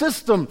religious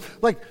system,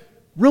 like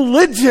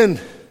religion,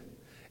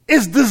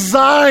 is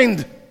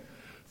designed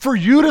for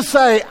you to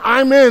say,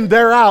 I'm in,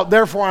 they're out,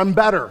 therefore I'm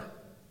better.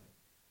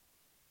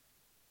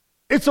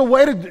 It's a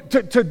way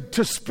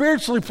to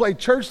spiritually play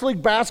church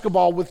league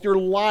basketball with your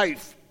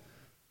life.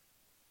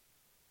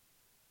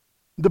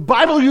 The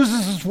Bible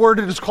uses this word,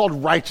 it is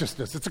called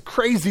righteousness. It's a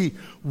crazy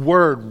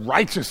word,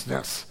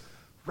 righteousness.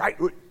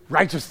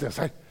 Righteousness.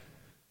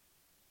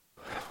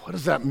 What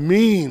does that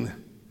mean? It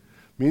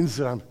means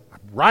that I'm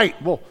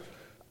right. Well,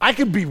 I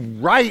could be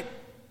right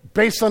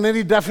based on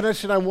any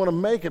definition I want to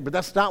make it, but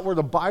that's not where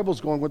the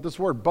Bible's going with this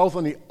word, both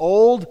in the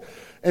Old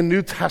and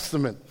New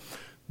Testament.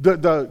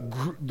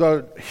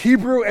 The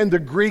Hebrew and the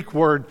Greek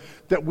word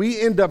that we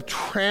end up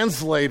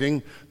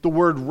translating the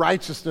word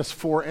righteousness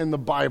for in the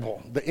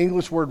Bible, the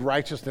English word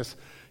righteousness,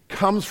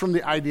 comes from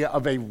the idea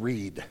of a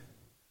reed.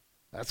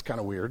 That's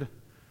kind of weird.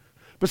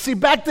 But see,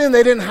 back then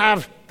they didn't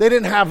have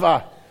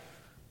a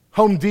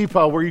Home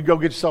Depot where you go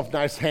get yourself a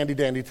nice handy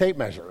dandy tape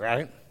measure,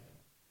 right?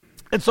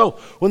 And so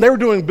when they were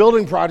doing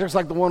building projects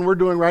like the one we're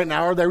doing right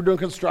now, or they were doing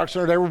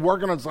construction, or they were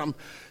working on something,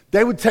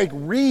 they would take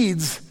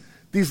reeds,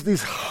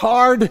 these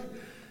hard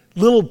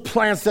little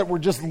plants that were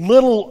just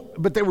little,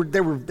 but they would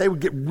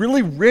get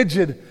really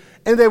rigid,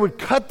 and they would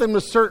cut them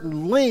to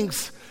certain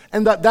lengths,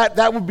 and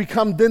that would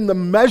become then the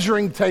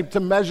measuring tape to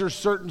measure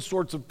certain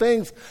sorts of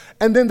things.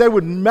 And then they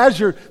would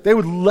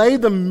lay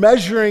the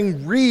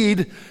measuring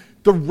reed,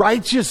 the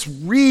righteous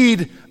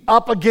reed,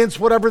 up against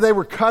whatever they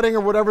were cutting or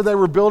whatever they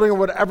were building or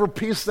whatever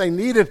piece they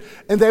needed,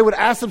 and they would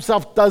ask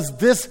themselves, does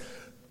this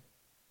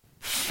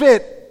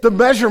fit the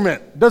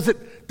measurement? Does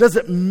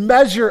it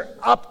measure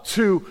up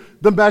to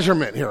the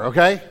measurement here,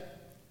 okay?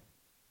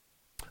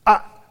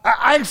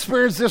 I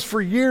experienced this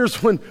for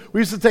years when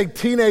we used to take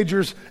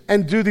teenagers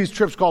and do these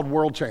trips called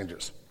World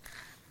Changers.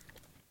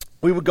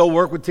 We would go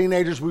work with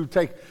teenagers. We would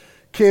take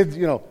kids,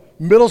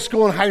 middle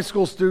school and high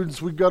school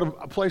students. We'd go to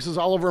places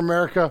all over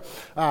America,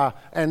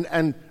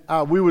 and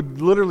we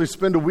would literally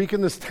spend a week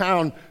in this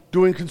town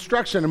doing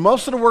construction. And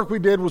most of the work we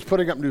did was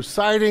putting up new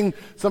siding,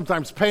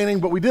 sometimes painting,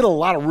 but we did a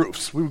lot of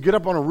roofs. We would get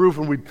up on a roof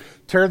and we'd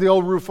tear the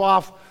old roof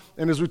off.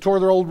 And as we tore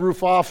their old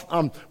roof off,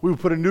 we would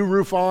put a new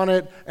roof on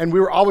it. And we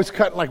were always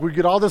cutting, we'd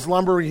get all this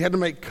lumber. We had to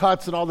make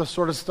cuts and all this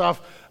sort of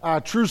stuff.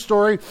 True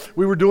story,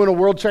 we were doing a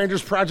World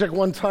Changers project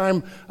one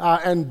time,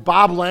 and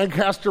Bob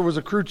Lancaster was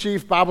a crew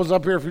chief. Bob was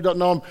up here. If you don't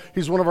know him,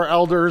 he's one of our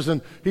elders.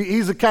 And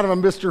he's a kind of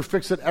a Mr.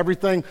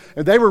 Fix-It-Everything.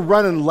 And they were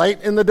running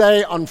late in the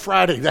day on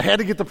Friday. They had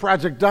to get the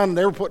project done.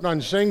 They were putting on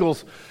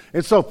shingles.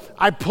 And so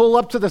I pull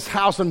up to this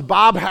house, and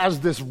Bob has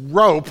this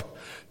rope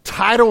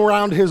tied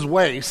around his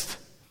waist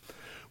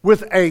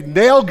with a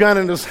nail gun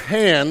in his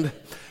hand,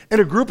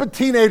 and a group of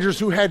teenagers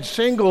who had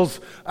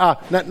shingles,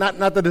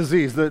 not the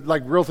disease, the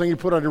real thing you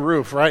put on your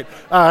roof, right?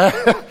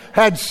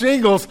 Had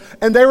shingles,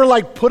 and they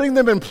were putting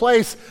them in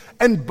place,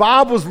 and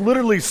Bob was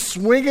literally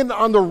swinging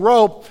on the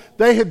rope.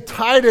 They had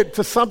tied it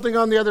to something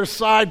on the other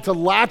side to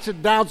latch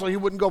it down so he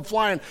wouldn't go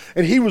flying,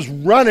 and he was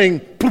running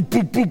boom,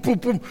 boom, boom, boom,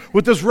 boom,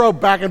 with this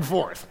rope back and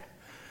forth.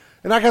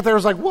 And I got there, I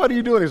was like, what are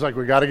you doing? He's like,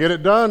 we got to get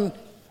it done.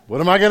 What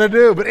am I going to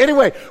do? But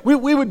anyway,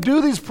 we would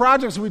do these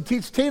projects. We'd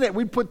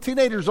put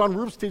teenagers on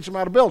roofs, teach them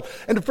how to build.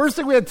 And the first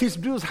thing we had to teach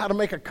them to do is how to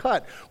make a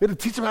cut. We had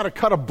to teach them how to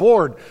cut a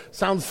board.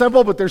 Sounds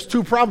simple, but there's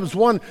two problems.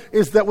 One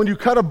is that when you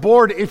cut a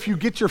board, if you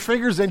get your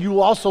fingers in, you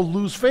will also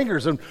lose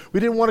fingers. And we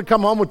didn't want to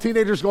come home with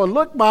teenagers going,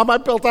 look, Mom, I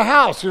built a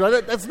house.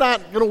 That's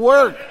not going to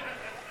work.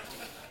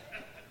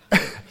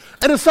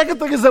 And the second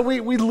thing is that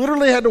we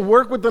literally had to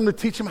work with them to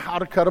teach them how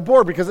to cut a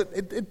board, because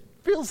it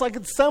feels like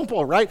it's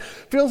simple, right?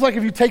 Feels like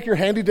if you take your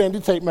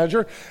handy-dandy tape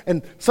measure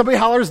and somebody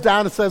hollers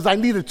down and says, I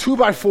need a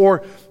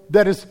 2x4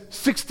 that is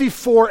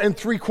 64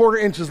 3/4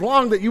 inches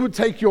long, that you would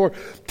take your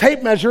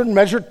tape measure and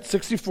measure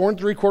 64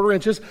 3/4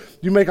 inches.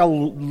 You make a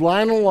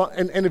line along,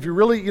 and if you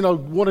really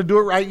want to do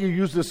it right, you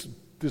use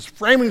this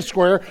framing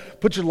square,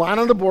 put your line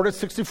on the board at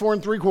 64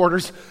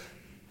 3/4,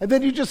 and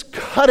then you just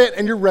cut it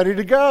and you're ready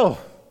to go.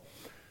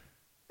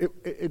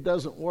 It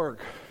doesn't work.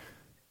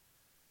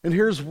 And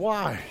here's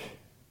why.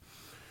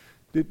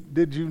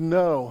 Did you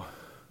know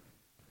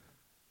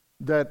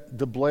that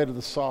the blade of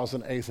the saw is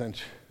an 1/8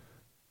 inch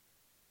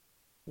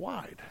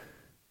wide?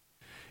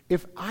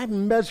 If I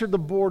measured the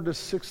board to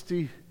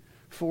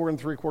 64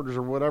 3/4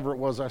 or whatever it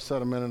was I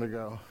said a minute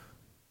ago,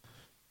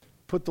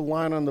 put the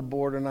line on the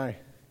board and I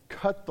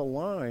cut the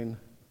line,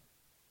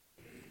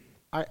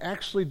 I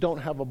actually don't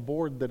have a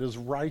board that is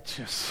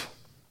righteous.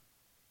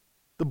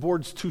 The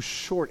board's too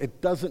short. It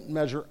doesn't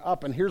measure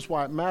up. And here's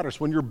why it matters.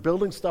 When you're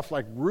building stuff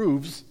like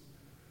roofs,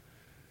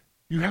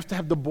 you have to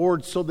have the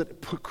board so that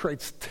it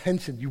creates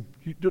tension. You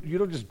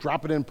don't just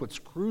drop it in and put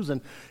screws in.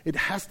 It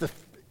has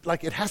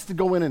to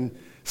go in and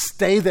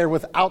stay there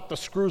without the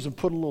screws and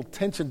put a little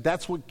tension.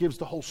 That's what gives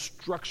the whole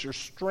structure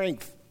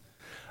strength.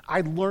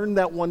 I learned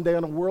that one day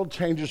on a World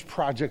Changers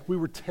project. We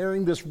were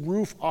tearing this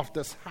roof off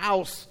this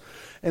house,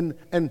 and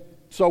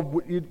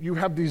so you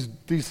have these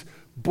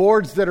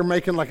boards that are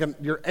making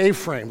your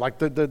A-frame, like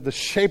the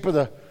shape of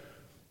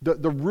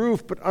the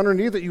roof, but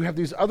underneath it you have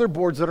these other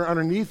boards that are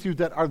underneath you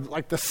that are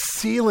like the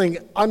ceiling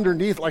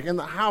underneath, like in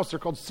the house. They're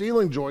called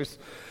ceiling joists.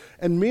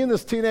 And me and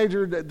this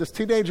teenager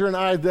and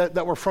I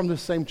that were from the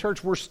same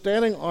church, we're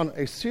standing on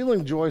a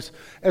ceiling joist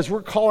as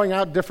we're calling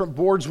out different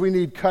boards we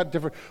need cut.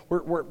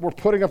 We're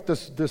putting up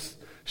this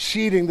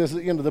sheeting,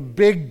 the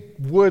big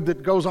wood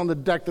that goes on the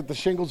deck that the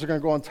shingles are going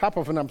to go on top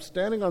of. And I'm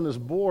standing on this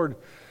board.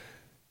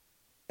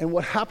 And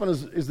what happened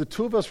is the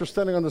two of us were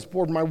standing on this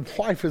board. My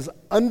wife is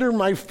under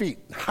my feet.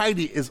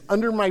 Heidi is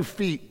under my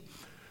feet.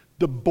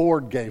 The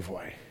board gave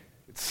way.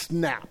 It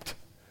snapped.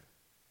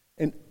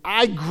 And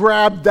I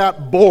grabbed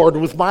that board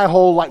with my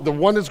whole, the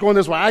one that's going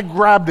this way. I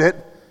grabbed it.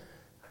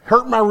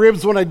 Hurt my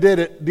ribs when I did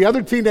it. The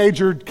other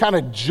teenager kind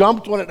of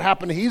jumped when it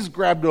happened. He's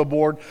grabbed a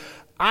board.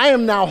 I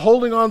am now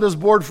holding on to this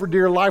board for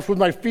dear life with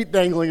my feet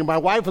dangling. And my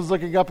wife is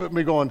looking up at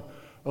me going,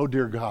 oh,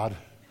 dear God.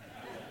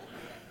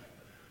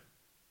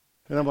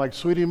 And I'm like,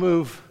 sweetie,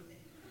 move.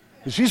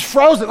 And she's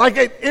frozen.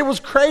 It was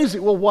crazy.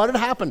 Well, what had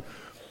happened?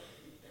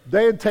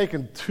 They had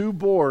taken two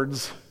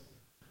boards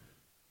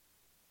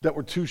that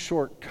were too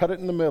short, cut it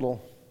in the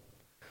middle,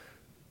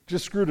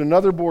 just screwed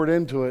another board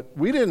into it.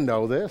 We didn't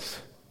know this,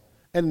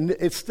 and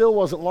it still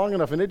wasn't long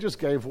enough, and it just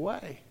gave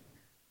way.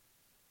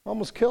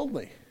 Almost killed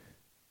me.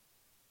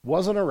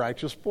 Wasn't a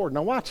righteous board.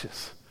 Now watch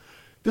this.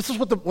 This is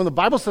what when the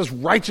Bible says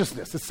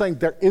righteousness, it's saying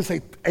there is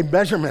a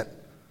measurement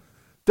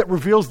that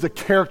reveals the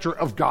character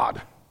of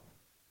God.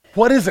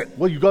 What is it?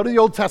 Well, you go to the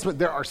Old Testament,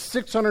 there are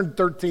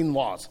 613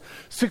 laws.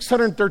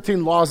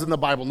 613 laws in the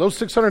Bible. Those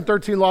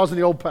 613 laws in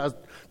the Old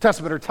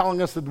Testament are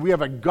telling us that we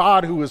have a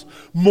God who is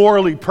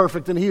morally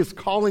perfect, and he is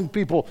calling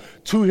people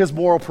to his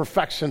moral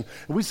perfection.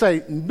 And we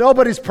say,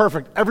 nobody's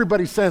perfect,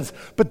 everybody sins.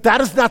 But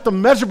that is not the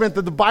measurement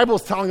that the Bible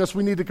is telling us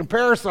we need to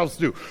compare ourselves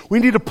to. We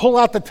need to pull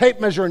out the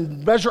tape measure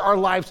and measure our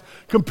lives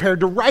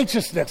compared to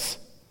righteousness.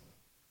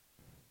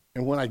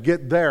 And when I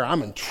get there,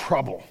 I'm in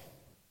trouble.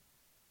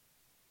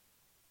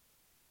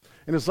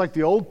 And it's like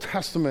the Old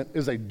Testament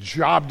is a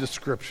job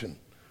description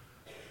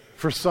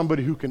for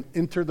somebody who can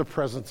enter the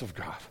presence of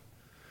God.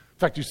 In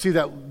fact, you see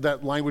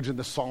that language in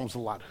the Psalms a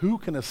lot. Who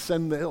can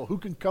ascend the hill? Who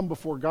can come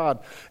before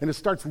God? And it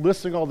starts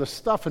listing all this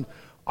stuff. And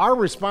our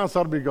response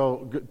ought to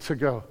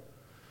go,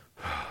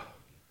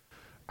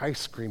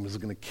 ice cream is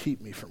going to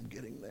keep me from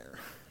getting there.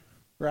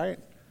 Right?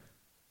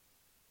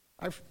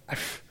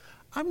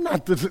 I'm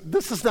not,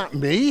 this is not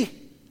me.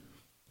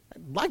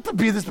 I'd like to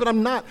be this, but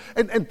I'm not.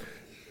 And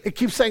it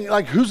keeps saying,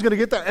 like, who's going to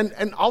get there?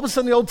 And all of a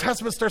sudden the Old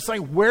Testament starts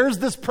saying, where's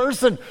this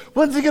person?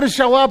 When's he going to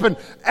show up? And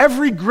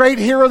every great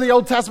hero of the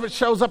Old Testament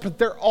shows up, and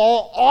they're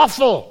all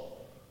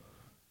awful.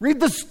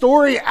 Read the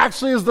story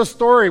actually is the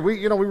story.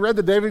 We read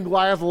the David and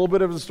Goliath, a little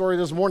bit of the story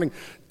this morning.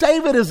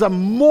 David is a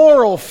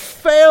moral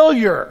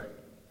failure.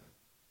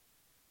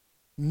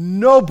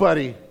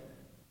 Nobody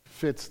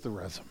fits the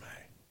resume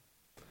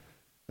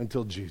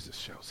until Jesus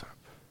shows up.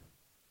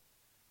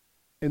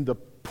 And the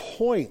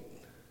point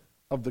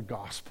of the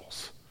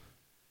Gospels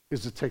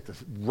is to take the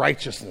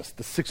righteousness,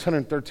 the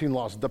 613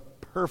 laws, the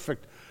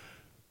perfect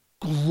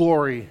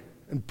glory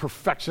and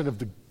perfection of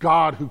the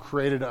God who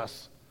created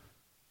us,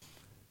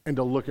 and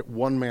to look at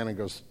one man and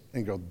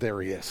go,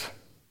 there he is.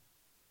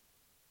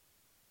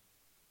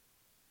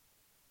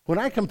 When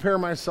I compare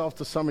myself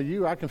to some of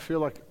you, I can feel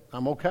like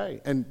I'm okay.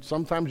 And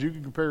sometimes you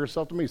can compare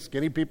yourself to me.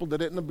 Skinny people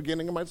did it in the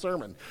beginning of my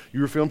sermon.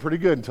 You were feeling pretty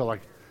good until I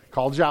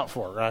called you out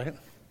for it, right?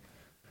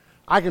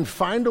 I can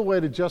find a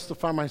way to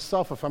justify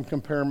myself if I'm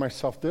comparing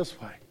myself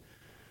this way.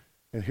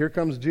 And here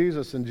comes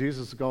Jesus, and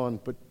Jesus is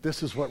going, but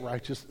this is what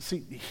righteous.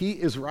 See, he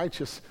is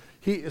righteous.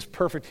 He is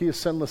perfect. He is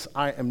sinless.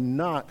 I am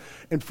not.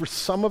 And for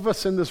some of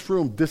us in this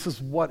room, this is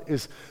what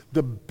is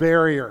the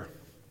barrier.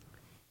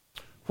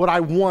 What I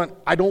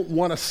don't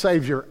want a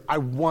savior. I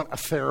want a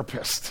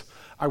therapist.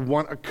 I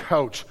want a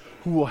coach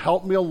who will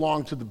help me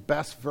along to the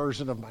best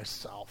version of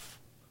myself.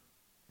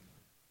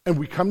 And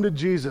we come to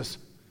Jesus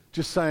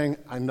just saying,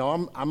 I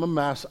know I'm a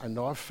mess. I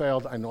know I've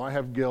failed. I know I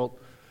have guilt.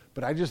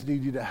 But I just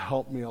need you to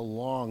help me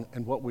along.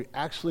 And what we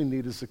actually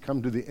need is to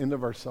come to the end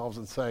of ourselves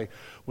and say,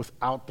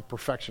 without the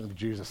perfection of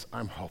Jesus,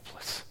 I'm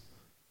hopeless.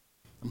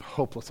 I'm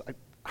hopeless.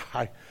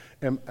 I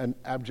am an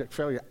abject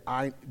failure.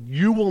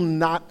 You will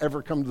not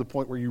ever come to the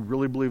point where you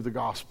really believe the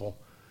gospel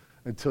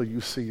until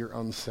you see your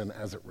own sin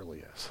as it really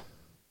is.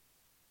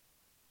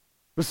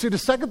 But see, the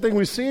second thing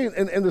we see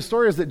in the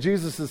story is that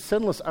Jesus is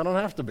sinless. I don't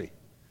have to be.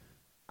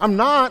 I'm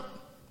not.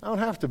 I don't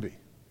have to be.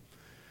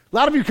 A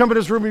lot of you come in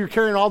this room and you're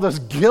carrying all this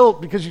guilt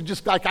because you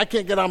just like, I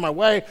can't get out of my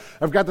way.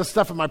 I've got this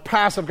stuff in my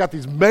past. I've got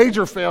these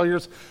major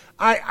failures.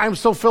 I'm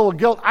so full of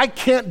guilt. I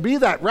can't be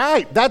that.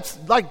 Right. That's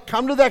like,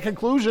 come to that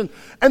conclusion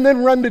and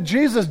then run to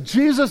Jesus.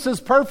 Jesus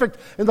is perfect.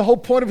 And the whole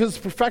point of his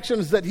perfection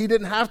is that he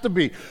didn't have to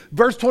be.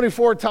 Verse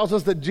 24 tells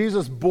us that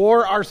Jesus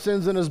bore our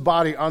sins in his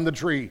body on the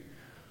tree.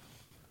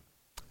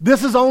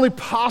 This is only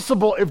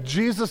possible if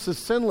Jesus is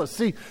sinless.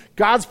 See,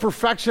 God's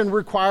perfection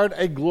required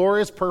a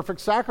glorious, perfect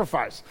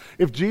sacrifice.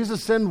 If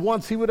Jesus sinned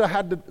once, he would have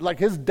had to,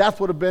 his death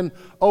would have been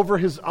over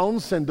his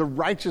own sin, the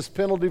righteous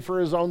penalty for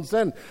his own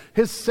sin.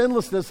 His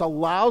sinlessness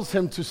allows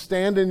him to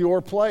stand in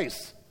your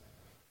place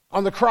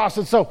on the cross.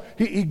 And so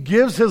he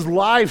gives his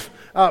life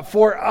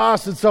for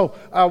us. And so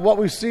what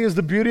we see is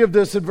the beauty of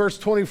this in verse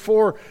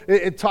 24.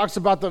 It talks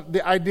about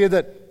the idea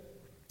that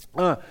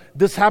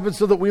this happens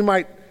so that we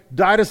might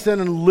die to sin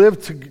and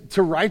live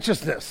to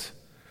righteousness.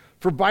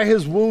 For by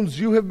his wounds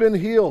you have been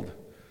healed.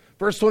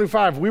 Verse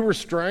 25, we were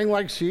straying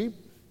like sheep,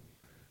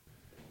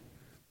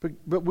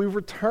 but we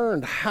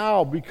returned.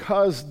 How?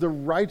 Because the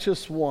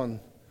righteous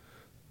one,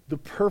 the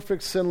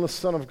perfect sinless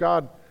Son of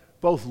God,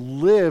 both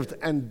lived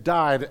and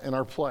died in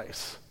our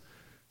place.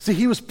 See,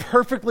 he was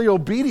perfectly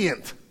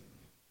obedient.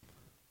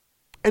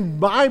 And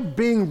my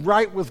being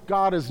right with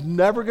God is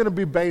never going to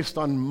be based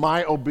on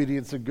my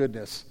obedience and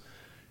goodness.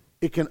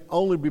 It can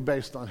only be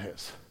based on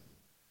his.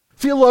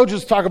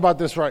 Theologians talk about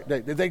this right.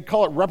 They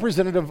call it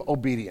representative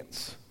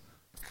obedience.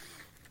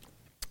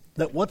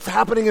 That what's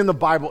happening in the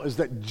Bible is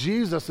that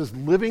Jesus is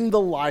living the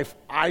life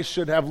I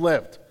should have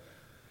lived.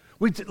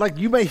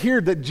 You may hear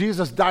that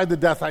Jesus died the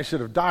death I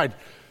should have died.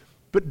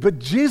 But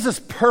Jesus'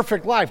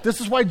 perfect life,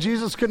 this is why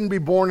Jesus couldn't be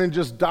born and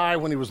just die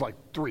when he was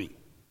 3.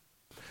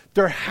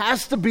 There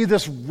has to be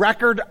this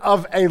record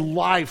of a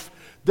life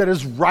that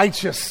is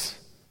righteous.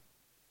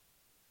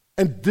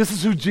 And this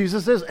is who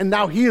Jesus is. And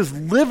now he is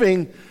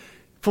living,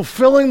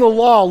 fulfilling the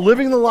law,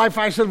 living the life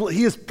I should.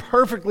 He is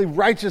perfectly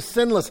righteous,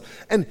 sinless.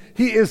 And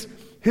he is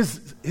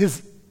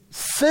his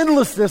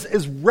sinlessness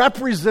is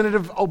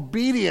representative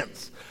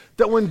obedience.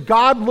 That when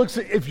God looks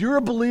at, if you're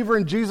a believer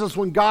in Jesus,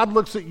 when God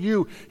looks at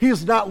you, he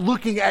is not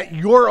looking at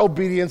your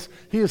obedience.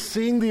 He is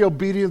seeing the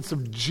obedience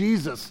of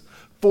Jesus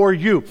for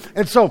you.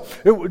 And so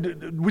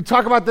we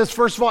talk about this,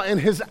 first of all, in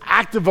his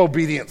active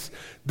obedience.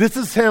 This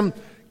is him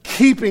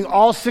keeping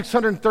all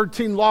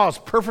 613 laws,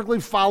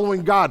 perfectly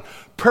following God,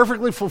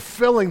 perfectly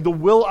fulfilling the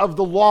will of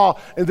the law,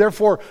 and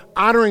therefore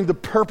honoring the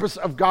purpose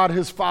of God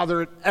his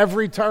Father at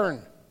every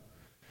turn.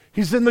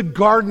 He's in the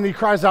garden. He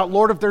cries out,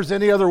 Lord, if there's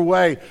any other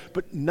way,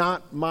 but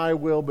not my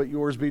will, but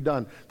yours be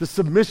done. The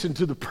submission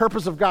to the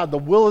purpose of God, the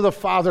will of the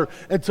Father,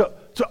 and to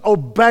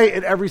obey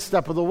at every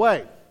step of the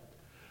way.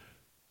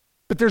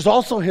 But there's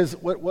also his,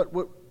 what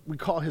we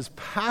call his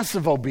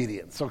passive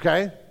obedience,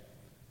 okay?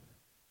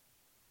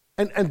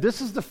 And this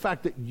is the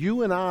fact that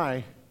you and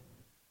I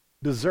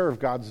deserve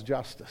God's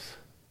justice.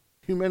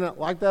 You may not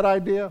like that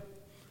idea,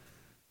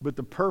 but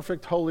the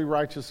perfect, holy,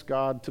 righteous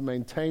God, to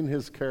maintain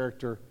his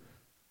character,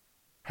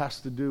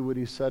 has to do what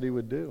he said he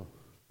would do.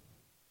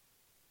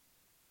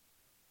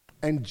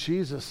 And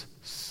Jesus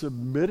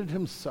submitted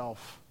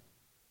himself,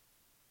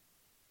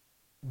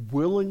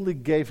 willingly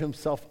gave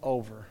himself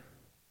over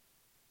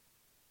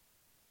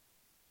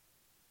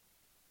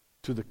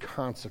to the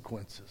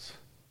consequences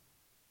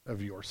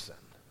of your sin.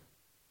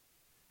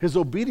 His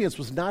obedience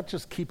was not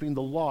just keeping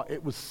the law,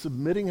 it was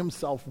submitting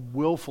himself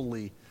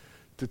willfully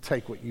to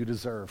take what you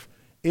deserve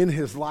in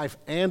his life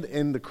and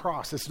in the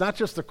cross. It's not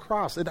just the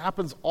cross, it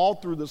happens all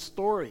through the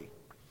story.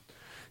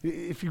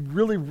 If you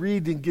really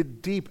read and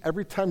get deep,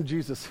 every time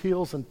Jesus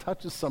heals and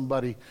touches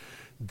somebody,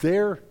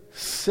 their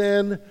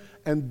sin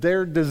and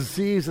their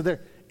disease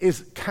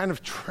is kind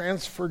of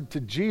transferred to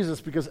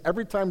Jesus, because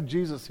every time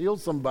Jesus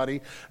heals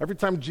somebody, every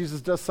time Jesus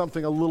does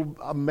something a little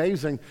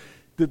amazing,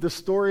 the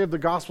story of the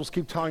Gospels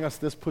keep telling us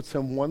this puts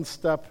him one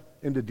step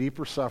into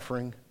deeper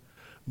suffering,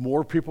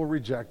 more people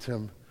reject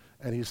him,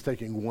 and he's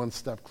taking one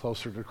step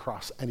closer to the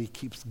cross, and he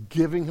keeps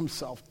giving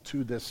himself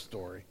to this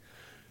story.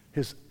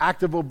 His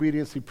active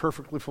obedience, he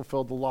perfectly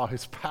fulfilled the law.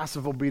 His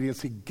passive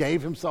obedience, he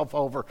gave himself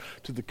over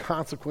to the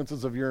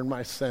consequences of your and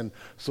my sin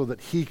so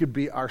that he could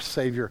be our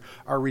Savior,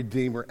 our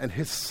Redeemer. And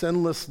his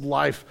sinless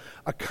life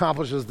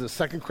accomplishes this.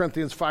 2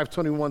 Corinthians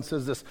 5:21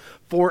 says this,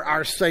 for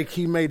our sake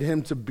he made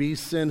him to be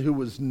sin who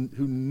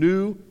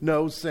knew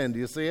no sin. Do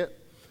you see it?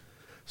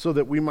 So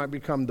that we might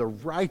become the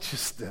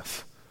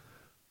righteousness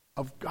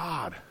of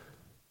God.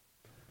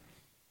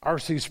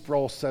 R.C.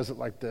 Sproul says it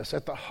like this,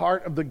 at the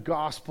heart of the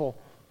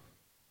gospel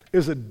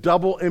is a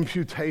double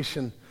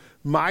imputation.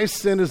 My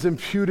sin is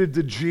imputed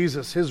to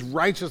Jesus. His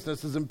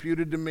righteousness is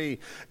imputed to me.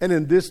 And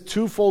in this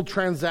twofold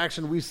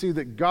transaction, we see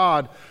that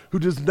God, who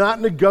does not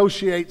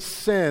negotiate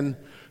sin,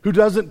 who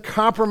doesn't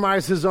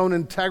compromise his own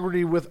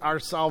integrity with our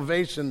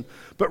salvation,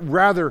 but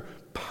rather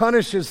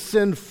punishes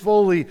sin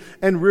fully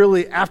and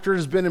really, after it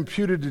has been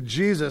imputed to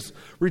Jesus,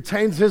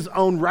 retains his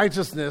own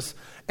righteousness.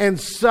 And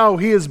so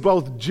he is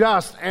both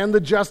just and the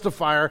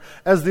justifier,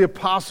 as the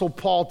Apostle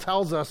Paul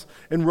tells us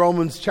in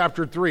Romans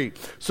chapter 3.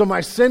 So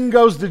my sin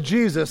goes to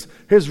Jesus,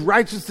 his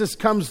righteousness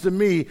comes to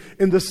me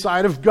in the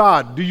sight of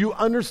God. Do you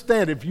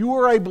understand? If you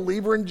are a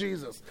believer in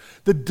Jesus,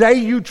 the day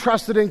you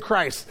trusted in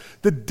Christ,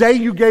 the day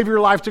you gave your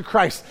life to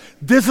Christ,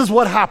 this is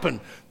what happened.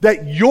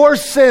 That your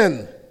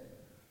sin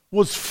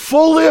was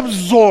fully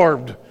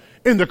absorbed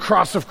in the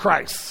cross of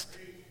Christ.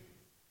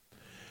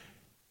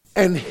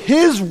 And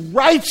his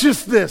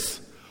righteousness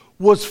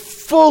was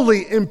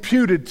fully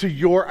imputed to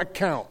your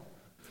account.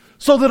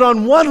 So that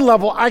on one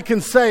level I can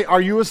say,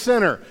 are you a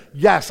sinner?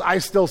 Yes, I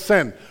still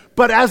sin.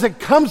 But as it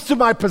comes to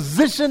my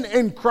position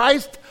in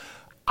Christ,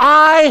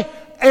 I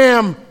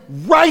am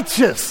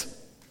righteous.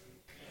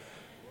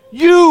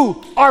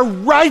 You are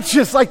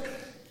righteous, like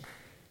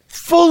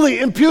fully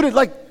imputed.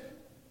 Like,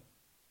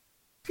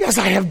 yes,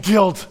 I have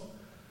guilt,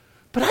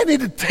 but I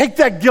need to take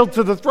that guilt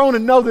to the throne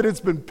and know that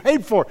it's been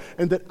paid for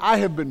and that I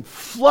have been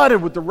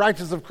flooded with the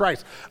righteousness of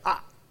Christ.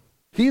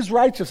 He's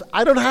righteous.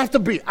 I don't have to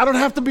be. I don't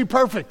have to be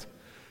perfect,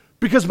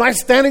 because my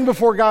standing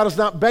before God is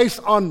not based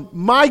on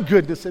my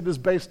goodness. It is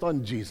based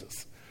on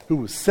Jesus, who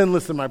was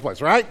sinless in my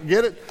place. Right?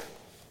 Get it?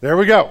 There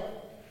we go.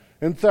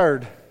 And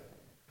third,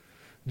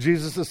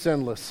 Jesus is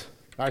sinless.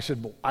 I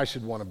should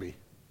want to be.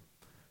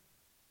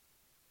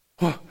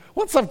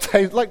 Once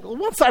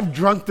I've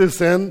drunk this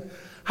in,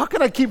 how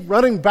can I keep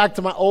running back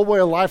to my old way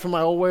of life and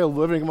my old way of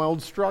living and my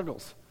old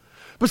struggles?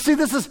 But see,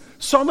 this is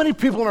so many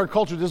people in our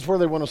culture, this is where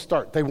they want to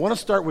start. They want to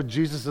start with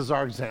Jesus as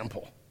our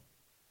example.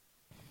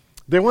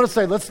 They want to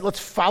say, let's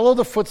follow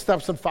the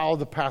footsteps and follow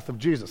the path of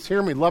Jesus.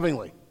 Hear me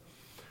lovingly.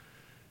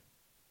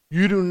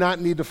 You do not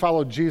need to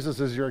follow Jesus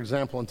as your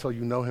example until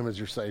you know him as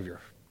your Savior.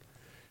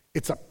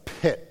 It's a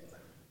pit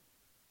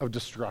of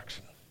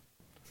destruction.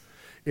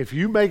 If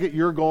you make it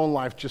your goal in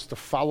life just to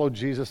follow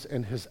Jesus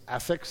and his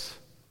ethics,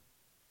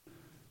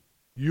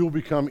 You'll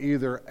become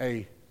either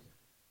a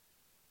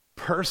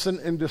person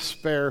in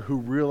despair who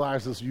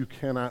realizes you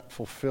cannot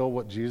fulfill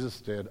what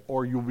Jesus did,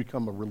 or you'll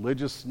become a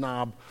religious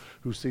snob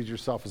who sees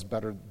yourself as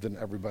better than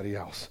everybody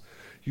else.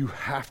 You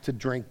have to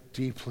drink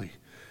deeply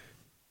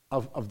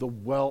of the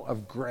well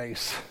of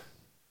grace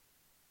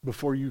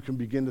before you can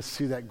begin to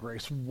see that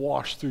grace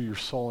wash through your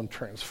soul and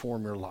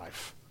transform your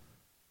life.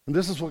 And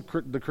this is what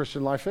the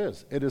Christian life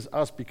is. It is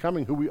us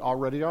becoming who we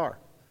already are.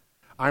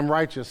 I'm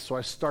righteous, so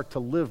I start to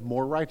live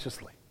more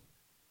righteously.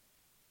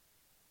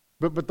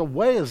 But the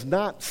way is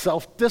not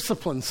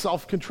self-discipline,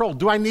 self-control.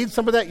 Do I need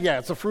some of that? Yeah,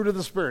 it's a fruit of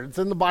the Spirit. It's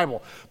in the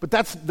Bible. But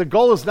the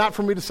goal is not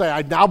for me to say,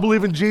 I now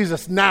believe in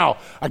Jesus. Now,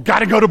 I got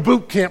to go to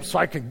boot camp so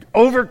I can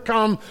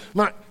overcome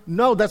my...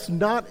 No, that's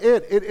not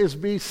it. It is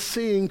me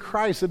seeing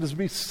Christ. It is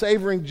me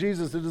savoring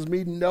Jesus. It is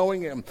me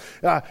knowing him.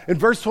 In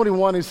verse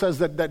 21, he says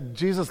that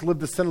Jesus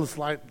lived a sinless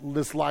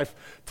life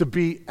to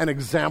be an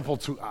example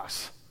to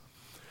us.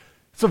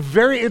 It's a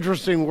very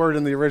interesting word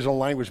in the original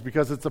language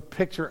because it's a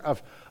picture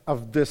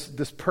of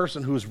this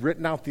person who has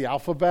written out the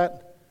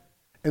alphabet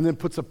and then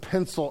puts a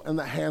pencil in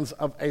the hands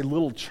of a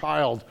little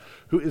child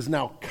who is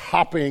now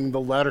copying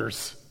the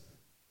letters.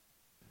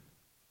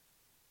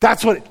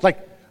 That's what,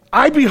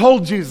 I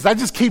behold Jesus. I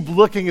just keep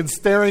looking and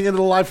staring into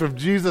the life of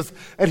Jesus,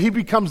 and he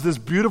becomes this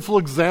beautiful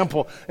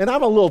example. And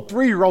I'm a little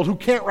 3-year-old who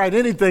can't write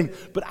anything,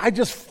 but I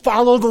just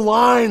follow the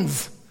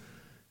lines.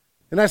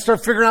 And I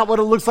start figuring out what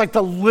it looks like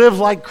to live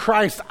like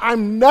Christ.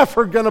 I'm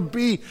never going to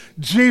be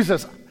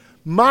Jesus.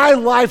 My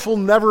life will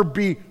never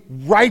be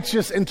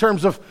righteous in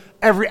terms of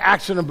every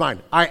action of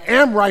mine. I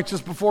am righteous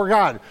before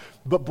God.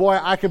 But boy,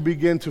 I can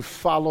begin to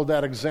follow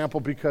that example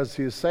because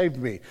he has saved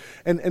me.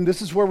 And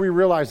this is where we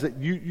realize that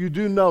you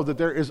do know that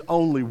there is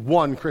only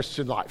one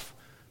Christian life.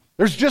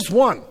 There's just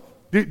one.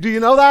 Do you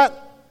know that?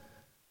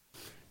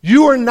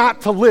 You are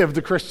not to live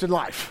the Christian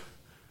life.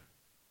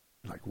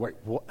 Like, wait,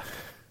 what?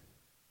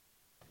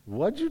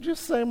 What'd you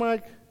just say,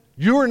 Mike?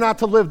 You are not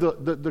to live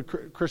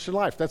the Christian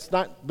life. That's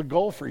not the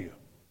goal for you.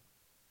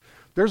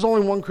 There's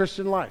only one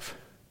Christian life.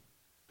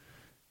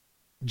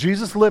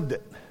 Jesus lived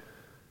it.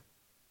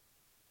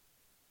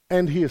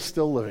 And he is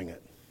still living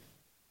it.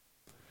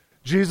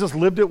 Jesus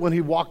lived it when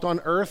he walked on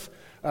earth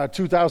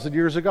 2,000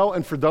 years ago.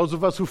 And for those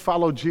of us who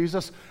follow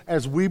Jesus,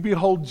 as we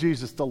behold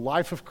Jesus, the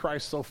life of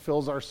Christ so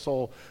fills our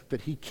soul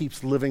that he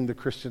keeps living the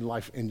Christian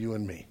life in you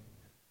and me.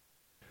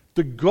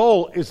 The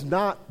goal is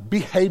not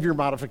behavior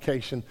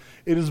modification.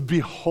 It is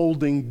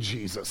beholding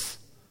Jesus.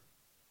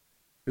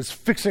 It's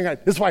fixing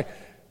it. That's why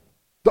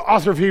the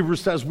author of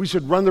Hebrews says we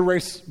should run the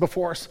race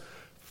before us,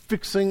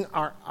 fixing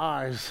our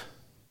eyes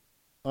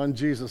on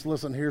Jesus.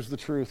 Listen, here's the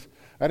truth.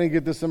 I didn't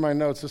get this in my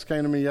notes. This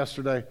came to me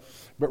yesterday,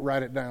 but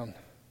write it down.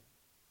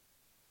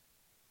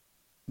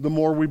 The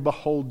more we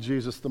behold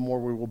Jesus, the more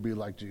we will be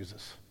like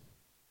Jesus.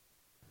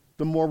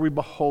 The more we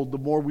behold, the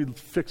more we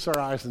fix our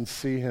eyes and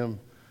see him,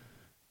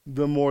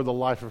 the more the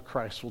life of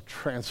Christ will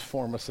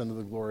transform us into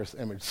the glorious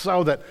image.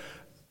 So that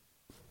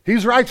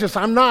he's righteous,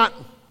 I'm not.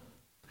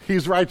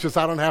 He's righteous,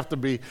 I don't have to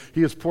be.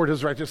 He has poured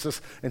his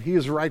righteousness, and he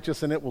is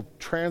righteous, and it will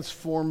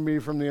transform me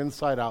from the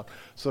inside out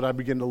so that I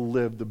begin to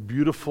live the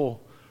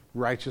beautiful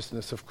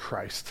righteousness of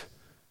Christ.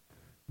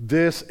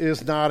 This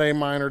is not a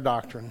minor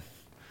doctrine.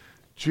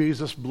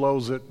 Jesus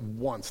blows it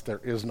once.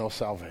 There is no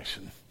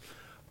salvation.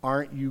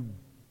 Aren't you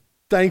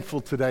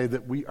thankful today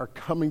that we are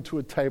coming to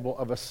a table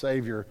of a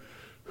Savior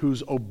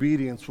whose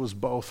obedience was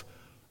both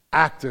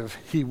active,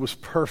 he was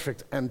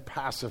perfect, and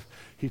passive?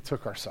 He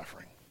took our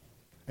suffering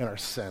and our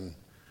sin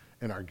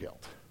and our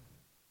guilt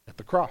at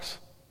the cross.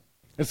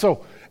 And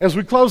so, as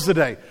we close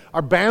today,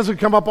 our bands would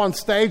come up on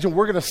stage and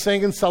we're going to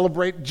sing and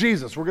celebrate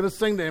Jesus. We're going to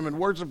sing to him and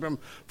worship him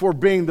for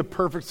being the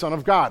perfect Son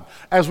of God.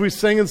 As we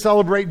sing and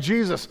celebrate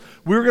Jesus,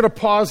 we're going to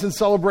pause and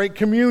celebrate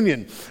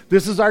communion.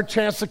 This is our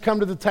chance to come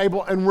to the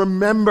table and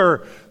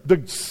remember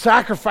the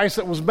sacrifice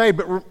that was made,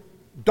 but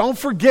don't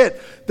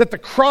forget that the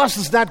cross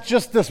is not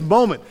just this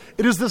moment.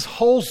 It is this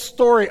whole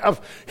story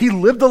of he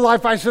lived the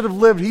life I should have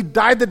lived. He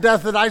died the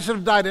death that I should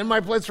have died in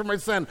my place for my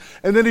sin.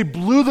 And then he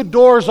blew the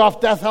doors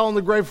off death, hell, and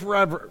the grave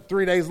forever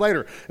 3 days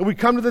later. And we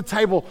come to the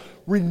table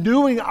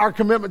renewing our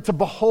commitment to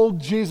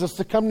behold Jesus,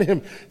 to come to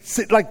him.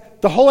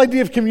 Like the whole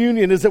idea of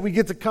communion is that we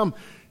get to come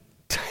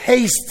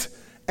taste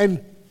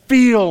and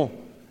feel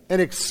and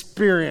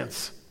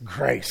experience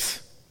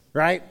grace,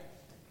 right?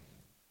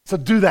 So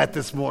do that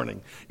this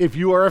morning. If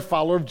you are a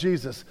follower of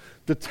Jesus,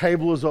 the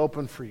table is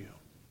open for you.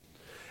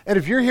 And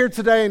if you're here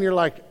today and you're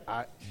like,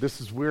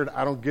 this is weird,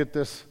 I don't get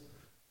this,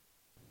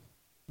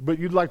 but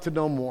you'd like to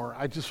know more,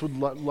 I just would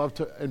love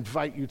to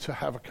invite you to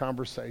have a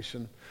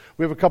conversation.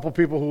 We have a couple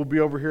people who will be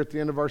over here at the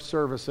end of our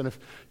service, and if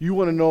you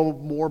want to know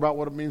more about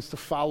what it means to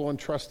follow and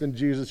trust in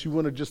Jesus, you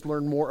want to just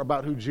learn more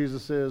about who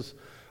Jesus is,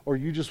 or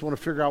you just want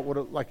to figure out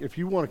if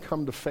you want to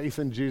come to faith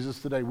in Jesus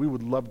today, we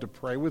would love to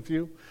pray with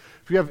you.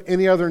 If you have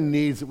any other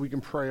needs that we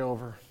can pray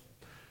over,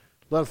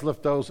 let us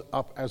lift those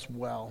up as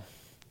well.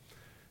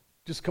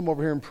 Just come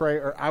over here and pray,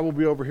 or I will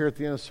be over here at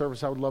the end of the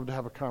service. I would love to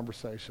have a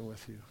conversation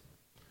with you.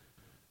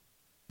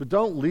 But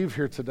don't leave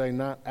here today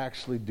not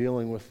actually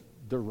dealing with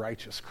the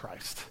righteous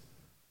Christ.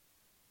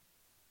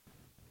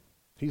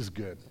 He's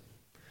good.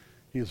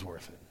 He is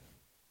worth it.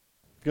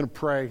 I'm going to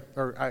pray,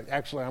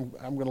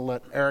 I'm going to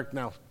let Eric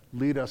now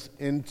lead us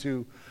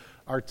into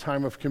our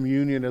time of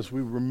communion as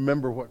we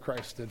remember what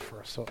Christ did for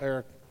us. So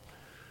Eric,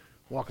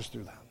 walk us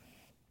through that.